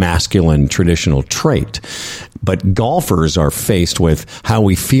real masculine traditional trait. But golfers are faced with how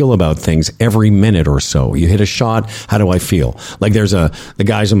we feel about things every minute or so. You hit a shot, how do I feel? Like the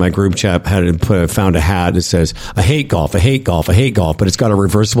guys in my group chat found a hat that says, I hate golf, I hate golf, I hate golf, but it's got a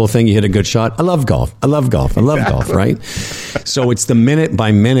reversible thing. You hit a good shot. I love golf. I love golf. I love golf, right? So it's the minute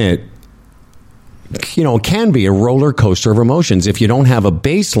by minute, can be a roller coaster of emotions if you don't have a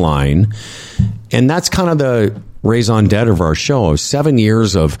baseline. And that's kind of the raison d'etre of our show, 7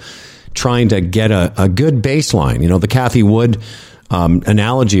 years of trying to get a good baseline. The Kathy Wood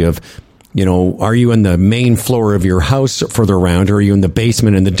analogy of, are you in the main floor of your house further around, or are you in the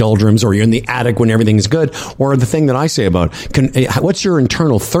basement in the doldrums, or are you in the attic when everything's good? Or the thing that I say about, what's your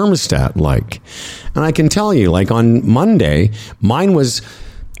internal thermostat like? And I can tell you, like on Monday, mine was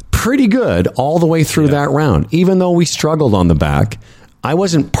pretty good all the way through that round. Even though we struggled on the back, I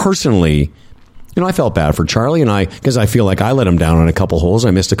wasn't personally... I felt bad for Charlie, because I feel like I let him down on a couple holes. I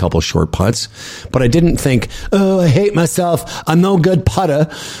missed a couple short putts, but I didn't think, I hate myself, I'm no good putter.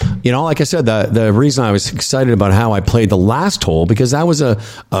 Like I said, the reason I was excited about how I played the last hole, because that was a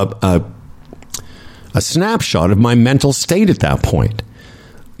snapshot of my mental state at that point.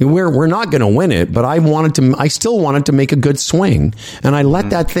 We're not going to win it, but I still wanted to make a good swing, and I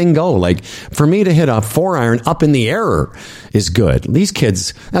let that thing go. Like, for me to hit a 4-iron up in the air is good. These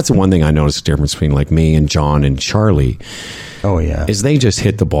kids, that's the one thing I noticed the difference between like me and John and Charlie. Oh yeah, is they just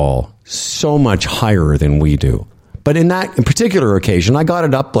hit the ball so much higher than we do. But in particular occasion, I got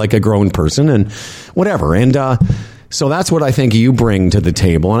it up like a grown person and whatever. And so that's what I think you bring to the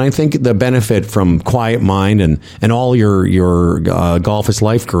table. And I think the benefit from Quiet Mind and all your Golf is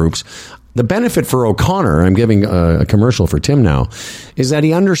Life groups, the benefit for O'Connor, I'm giving a commercial for Tim now, is that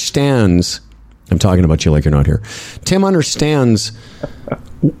he understands, I'm talking about you like you're not here, Tim understands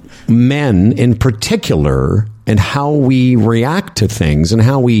men in particular and how we react to things and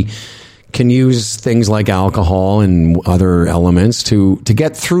how we can use things like alcohol and other elements to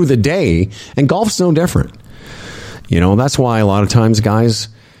get through the day. And golf's no different. That's why a lot of times guys,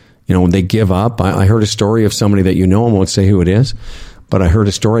 when they give up, I heard a story of somebody that I won't say who it is, but I heard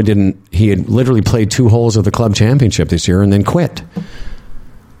a story, he had literally played 2 holes of the club championship this year and then quit.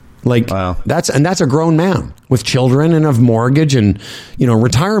 Like, wow. That's a grown man with children and a mortgage and,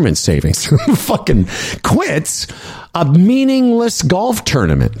 retirement savings. Fucking quits a meaningless golf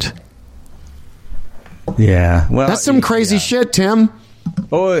tournament. Yeah. Well, that's some crazy shit, Tim.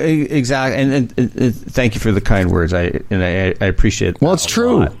 Oh, exactly, and thank you for the kind words. I appreciate it. Well, it's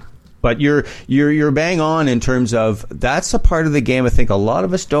true, but you're bang on in terms of that's a part of the game I think a lot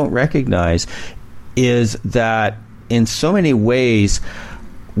of us don't recognize, is that in so many ways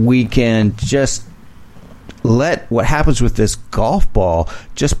we can just let what happens with this golf ball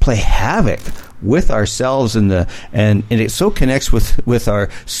just play havoc with ourselves and it so connects with our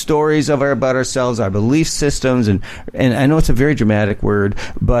stories about ourselves, our belief systems, and I know it's a very dramatic word,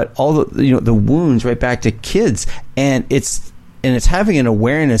 but all the wounds right back to kids, and it's having an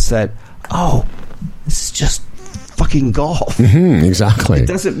awareness that, oh, this is just fucking golf. Mm-hmm, exactly. It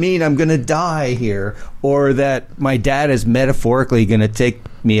doesn't mean I'm going to die here, or that my dad is metaphorically going to take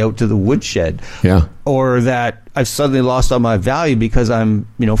me out to the woodshed. Yeah. Or that I've suddenly lost all my value because I'm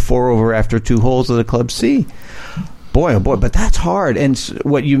 4 over after 2 holes of the Club C. Boy, oh boy, but that's hard. And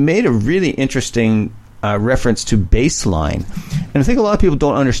what you made a really interesting reference to baseline, and I think a lot of people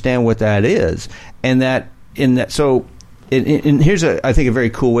don't understand what that is, and so and here's I think a very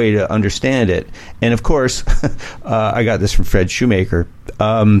cool way to understand it. And of course, I got this from Fred Shoemaker.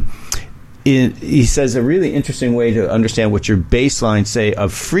 He says a really interesting way to understand what your baseline, say,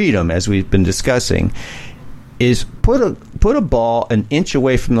 of freedom, as we've been discussing, is put a ball an inch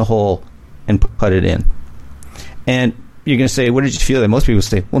away from the hole and put it in. And you're going to say, what did you feel? And most people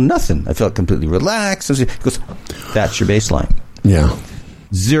say, well, nothing. I felt completely relaxed. He goes, that's your baseline. Yeah.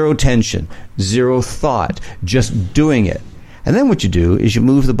 Zero tension, zero thought, just doing it. And then what you do is you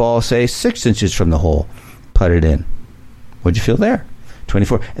move the ball, say, 6 inches from the hole, put it in. What'd you feel there?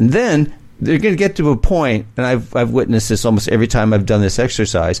 24. And then they're going to get to a point, and I've witnessed this almost every time I've done this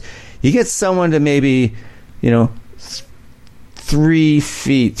exercise. You get someone to maybe, 3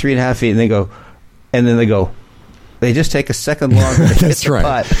 feet, 3.5 feet, and then they go, they just take a second longer to That's hit the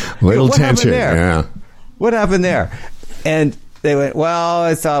right. putt. Little what tension. Happened there? Yeah. What happened there? And they went, well,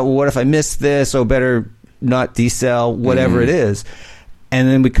 I thought, well, what if I missed this? Oh, better not decel, whatever it is. And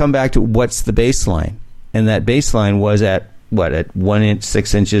then we come back to what's the baseline? And that baseline was at 1 inch,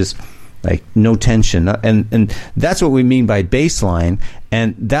 6 inches, like no tension. And that's what we mean by baseline.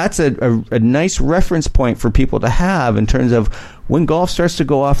 And that's a nice reference point for people to have in terms of when golf starts to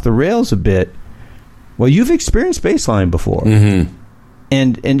go off the rails a bit. Well, you've experienced baseline before. Mm-hmm.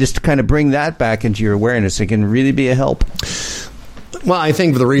 And just to kind of bring that back into your awareness, it can really be a help. Well, I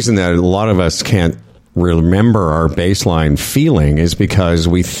think the reason that a lot of us can't remember our baseline feeling is because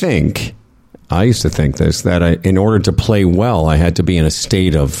we think, I used to think this, that in order to play well, I had to be in a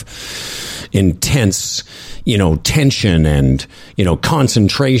state of intense, tension and,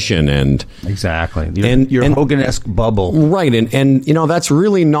 concentration and... Exactly. Your Hogan-esque bubble. Right. And that's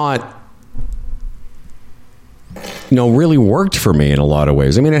really not... really worked for me in a lot of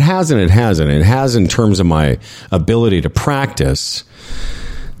ways. I mean, it has and it hasn't. It has in terms of my ability to practice.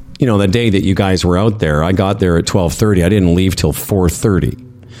 The day that you guys were out there, I got there at 12:30. I didn't leave till 4:30.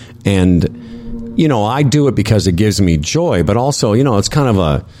 And, I do it because it gives me joy, but also, it's kind of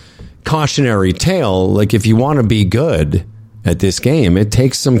a cautionary tale. Like, if you want to be good at this game, it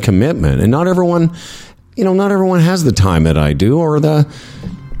takes some commitment. And not everyone has the time that I do or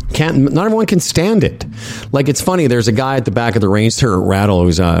not everyone can stand it. Like, it's funny, there's a guy at the back of the range here at Rattle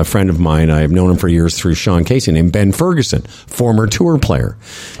who's a friend of mine. I've known him for years through Sean Casey, named Ben Ferguson, former tour player.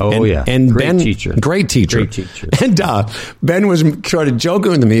 And great Ben, teacher. Great teacher. And Ben was sort of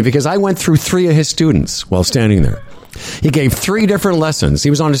joking with me because I went through 3 of his students while standing there. He gave 3 different lessons. He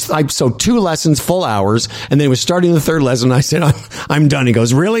was on 2 lessons, full hours, and then he was starting the 3rd lesson. I said, I'm done. He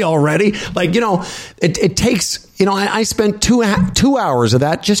goes, really, already? Like, it takes, I spent 2 hours of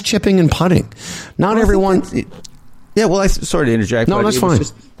that just chipping and putting. Not everyone. Yeah, well, sorry to interject. No, that's fine.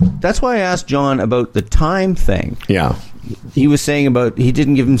 That's why I asked John about the time thing. Yeah. He was saying about he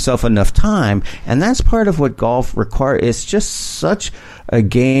didn't give himself enough time, and that's part of what golf requires. It's just such a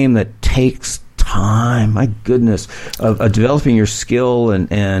game that takes time, my goodness, of developing your skill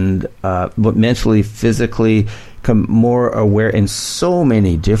and but mentally, physically, become more aware in so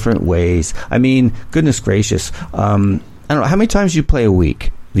many different ways. I mean, goodness gracious. I don't know, how many times do you play a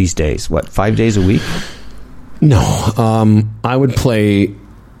week these days? 5 days a week? No. I would play,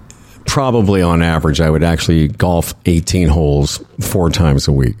 probably on average, I would actually golf 18 holes 4 times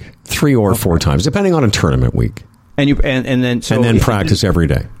a week. 3 or 4 times, depending on a tournament week. And then practice every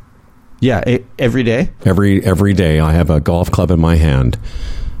day. Yeah, every day? Every day I have a golf club in my hand,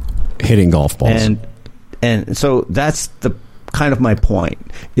 hitting golf balls. And so that's the kind of my point,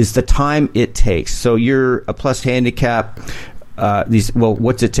 is the time it takes. So you're a plus handicap.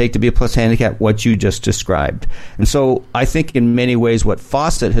 What's it take to be a plus handicap? What you just described. And so I think in many ways what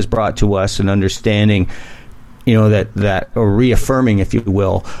Fawcett has brought to us, an understanding, that or reaffirming, if you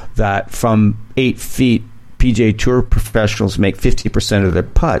will, that from 8 feet, PGA Tour professionals make 50% of their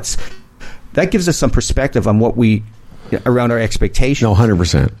putts. That gives us some perspective on around our expectations. No,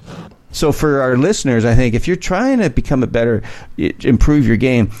 100%. So for our listeners, I think if you're trying to become improve your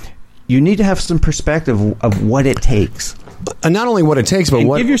game, you need to have some perspective of what it takes. And not only what it takes, but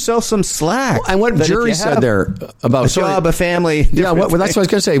give yourself some slack. And what Jury said there about a job, a family. Yeah, that's what I was going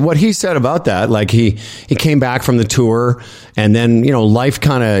to say. What he said about that, like he came back from the tour, and then life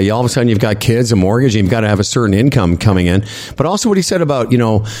kind of all of a sudden you've got kids, a mortgage, and you've got to have a certain income coming in. But also what he said about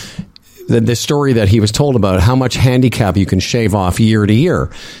the story that he was told about how much handicap you can shave off year to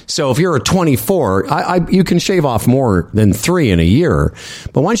year. So if you're a 24, you can shave off more than 3 in a year.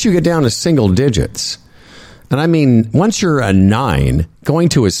 But once you get down to single digits, and I mean, once you're a 9 going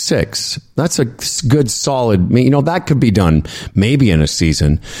to a 6, that's a good solid, that could be done maybe in a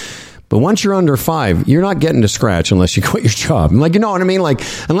season. But once you're under 5, you're not getting to scratch unless you quit your job. Like, you know what I mean? Like,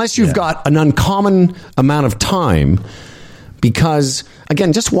 unless you've got an uncommon amount of time because,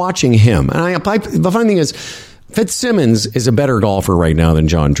 again, just watching him, and the funny thing is, Fitzsimmons is a better golfer right now than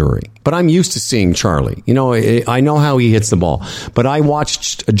John Drury, but I'm used to seeing Charlie. You know, I know how he hits the ball, but I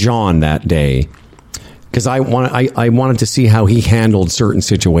watched John that day because I wanted to see how he handled certain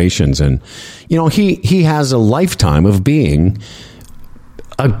situations, and you know, he has a lifetime of being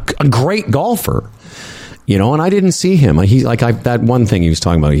a great golfer. You know, and I didn't see him. That one thing he was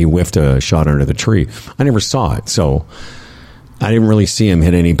talking about, he whiffed a shot under the tree. I never saw it, so I didn't really see him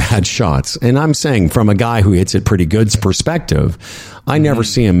hit any bad shots. And I'm saying, from a guy who hits it pretty good's perspective, I never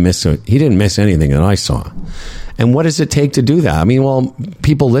see him miss it. He didn't miss anything that I saw. And what does it take to do that? I mean, well,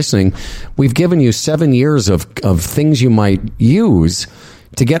 people listening, we've given you 7 years of things you might use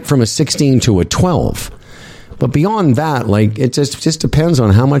to get from a 16 to a 12. But beyond that, like, it just depends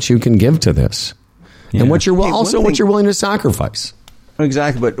on how much you can give to this. Yeah. And what you're what you're willing to sacrifice.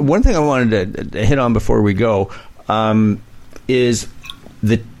 Exactly. But one thing I wanted to hit on before we go is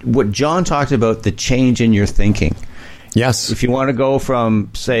what John talked about, the change in your thinking. Yes. If you want to go from,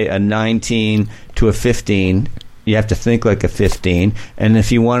 say, a 19 to a 15, you have to think like a 15. And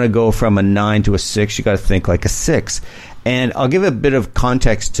if you want to go from a 9 to a 6, you got to think like a 6. And I'll give a bit of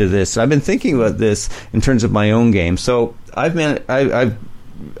context to this. I've been thinking about this in terms of my own game. So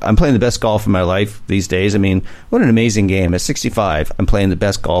I'm playing the best golf of my life these days. I mean, what an amazing game. At 65, I'm playing the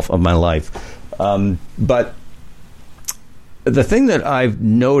best golf of my life. But the thing that I've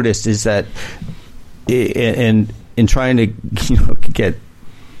noticed is that in trying to get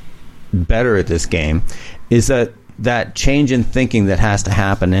better at this game is that change in thinking that has to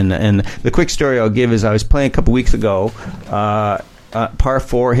happen. And the quick story I'll give is I was playing a couple weeks ago, par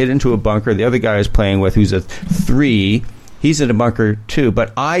 4, hit into a bunker. The other guy I was playing with, who's a 3, he's in a bunker too,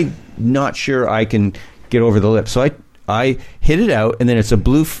 but I'm not sure I can get over the lip. So I hit it out, and then it's a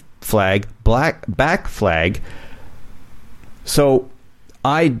blue flag, black back flag. So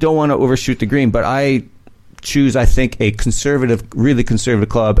I don't want to overshoot the green, but I choose, I think, a really conservative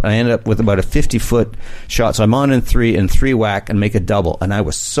club. And I ended up with about a 50-foot shot. So I'm on in 3 whack and make a double. And I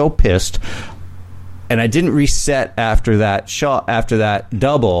was so pissed. And I didn't reset after that shot, after that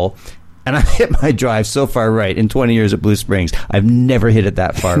double. And I hit my drive so far right in 20 years at Blue Springs. I've never hit it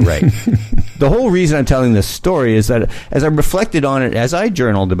that far right. The whole reason I'm telling this story is that as I reflected on it, as I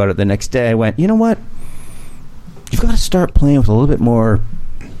journaled about it the next day, I went, you know what? You've got to start playing with a little bit more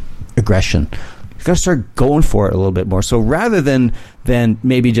aggression. You've got to start going for it a little bit more. So rather than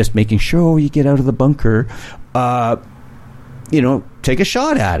maybe just making sure you get out of the bunker, take a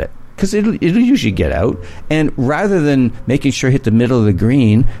shot at it. Because it'll usually get out. And rather than making sure you hit the middle of the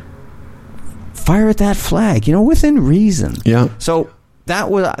green, fire at that flag, within reason. Yeah. So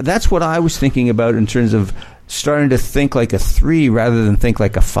that's what I was thinking about in terms of starting to think like a 3 rather than think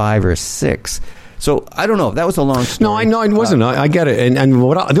like a 5 or a 6. So I don't know. That was a long story. No, I know it wasn't. I get it. And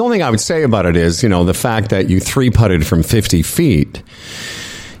the only thing I would say about it is, the fact that you 3-putted from 50 feet,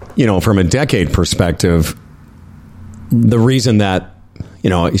 from a decade perspective, the reason that,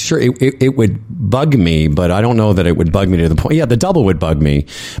 sure, it would bug me, but I don't know that it would bug me to the point. Yeah, the double would bug me,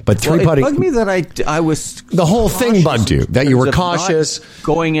 but 3-putting... It bugged me that I was... The whole thing bugged you, that you were cautious.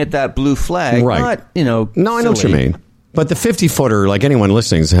 Going at that blue flag, right. Not, No, I know what you mean. But the 50-footer, like anyone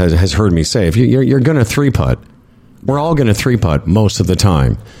listening has heard me say, if you're going to 3-putt, we're all going to 3-putt most of the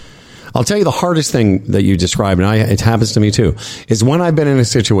time. I'll tell you the hardest thing that you described, and it happens to me too, is when I've been in a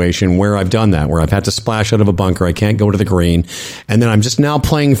situation where I've done that, where I've had to splash out of a bunker, I can't go to the green, and then I'm just now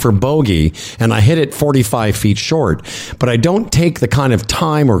playing for bogey, and I hit it 45 feet short, but I don't take the kind of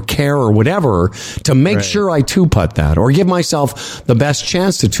time or care or whatever to make sure I 2-putt that, or give myself the best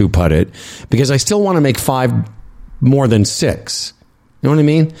chance to 2-putt it, because I still want to make 5 more than 6. You know what I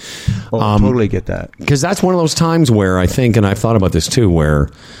mean? I totally get that. Because that's one of those times where I think, and I've thought about this too, where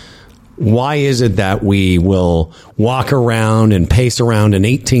why is it that we will walk around and pace around an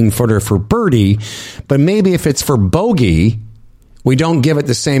 18-footer for birdie, but maybe if it's for bogey, we don't give it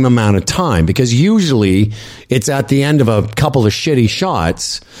the same amount of time? Because usually it's at the end of a couple of shitty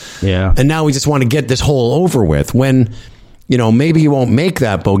shots. Yeah. And now we just want to get this whole over with. When, maybe you won't make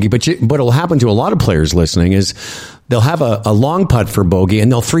that bogey, but what'll happen to a lot of players listening is they'll have a long putt for bogey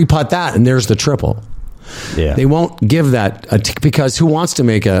and they'll 3-putt that, and there's the triple. Yeah. They won't give that because who wants to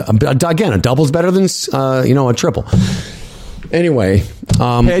make a double's better than a triple. Anyway,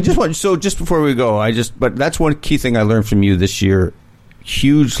 hey, just before we go, but that's one key thing I learned from you this year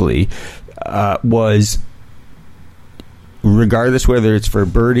hugely was, regardless whether it's for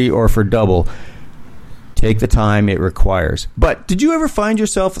birdie or for double, take the time it requires. But did you ever find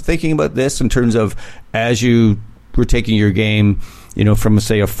yourself thinking about this in terms of, as you were taking your game, from,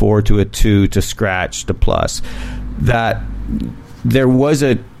 say, a 4 to a 2 to scratch to plus, that there was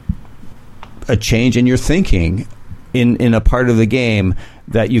a change in your thinking in a part of the game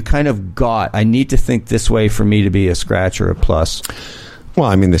that you kind of got. I need to think this way for me to be a scratch or a plus. Well,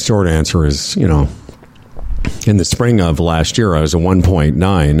 I mean, the short answer is, in the spring of last year, I was a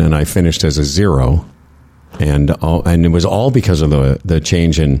 1.9 and I finished as a 0. And it was all because of the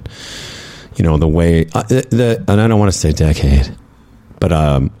change in, the way, and I don't want to say decade,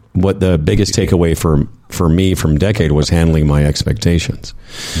 but what the biggest takeaway for me from decade was handling my expectations.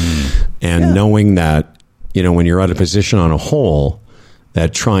 And knowing that, when you're at a position on a hole,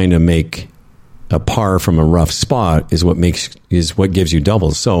 that trying to make a par from a rough spot is what gives you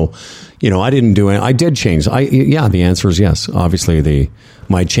doubles. So, I didn't do it. I did change. The answer is yes. Obviously,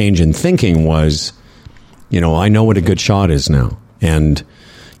 my change in thinking was, I know what a good shot is now. And,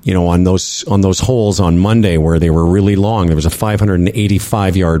 on those holes on Monday where they were really long, there was a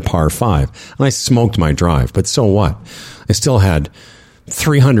 585-yard par 5. And I smoked my drive. But so what? I still had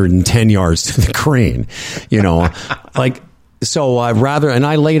 310 yards to the green, so I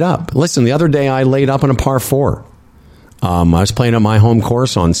laid up. Listen, the other day I laid up on a par 4. I was playing at my home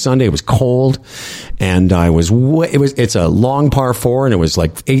course on Sunday. It was cold, and it's a long par 4, and it was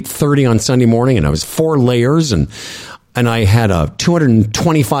like 8:30 on Sunday morning, and I was 4 layers, and I had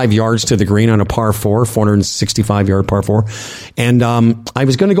 225 yards to the green on a par 4, 465 yard par 4, and I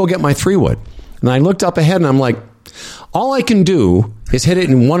was going to go get my 3-wood, and I looked up ahead, and I'm like, all I can do is hit it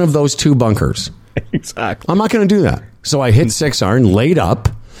in one of those 2 bunkers. Exactly. I'm not going to do that. So I hit 6-iron, laid up,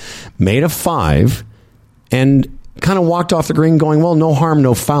 made a 5, and kind of walked off the green going, well, no harm,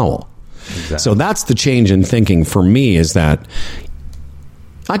 no foul. Exactly. So that's the change in thinking for me, is that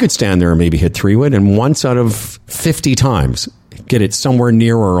I could stand there and maybe hit 3-wood and once out of 50 times get it somewhere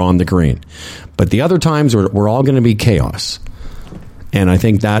near or on the green. But the other times we're all going to be chaos. And I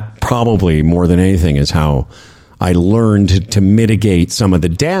think that probably more than anything is how I learned to mitigate some of the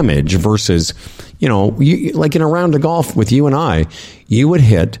damage versus, like in a round of golf with you and I, you would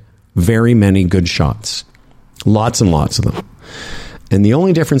hit very many good shots. Lots and lots of them. And the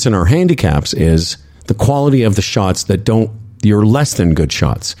only difference in our handicaps is the quality of the shots that your less than good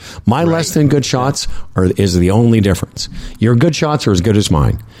shots. My less than good shots is the only difference. Your good shots are as good as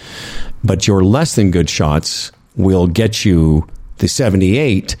mine. But your less than good shots will get you the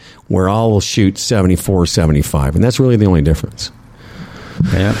 78, where I will shoot 74, 75. And that's really the only difference.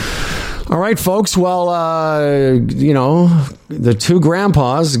 Yeah. All right, folks. Well, the 2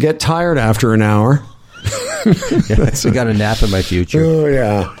 grandpas get tired after an hour. I got a nap in my future. Oh,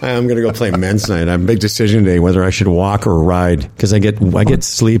 yeah. I'm going to go play men's night. I have a big decision today whether I should walk or ride, because I get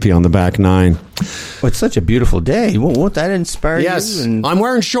sleepy on the back 9. Well, it's such a beautiful day. Won't that inspire you? Yes. I'm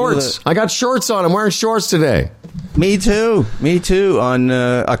wearing shorts. I got shorts on. I'm wearing shorts today. Me too. On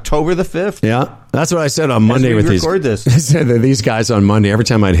October the 5th. Yeah. That's what I said on Monday with these. This. I said that these guys on Monday, every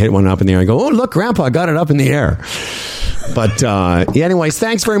time I'd hit one up in the air, I go, oh, look, Grandpa got it up in the air. But anyways,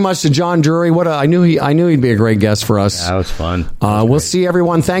 thanks very much to John Drury. I knew he'd be a great guest for us. That was fun. We'll see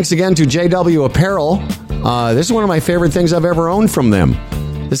everyone. Thanks again to JW Apparel. This is one of my favorite things I've ever owned from them.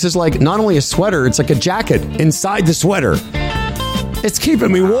 This is like not only a sweater, it's like a jacket inside the sweater. It's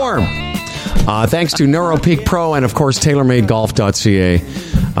keeping me warm. Thanks to NeuroPeak Pro and, of course, TaylorMadeGolf.ca.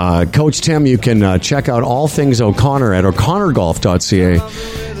 Coach Tim, you can check out all things O'Connor at O'ConnorGolf.ca.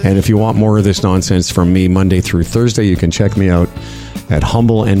 And if you want more of this nonsense from me Monday through Thursday, you can check me out at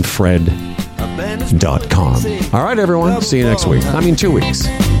humbleandfred.com. All right, everyone. See you next week. 2 weeks.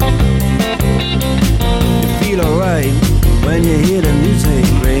 You feel all right when you hear the music.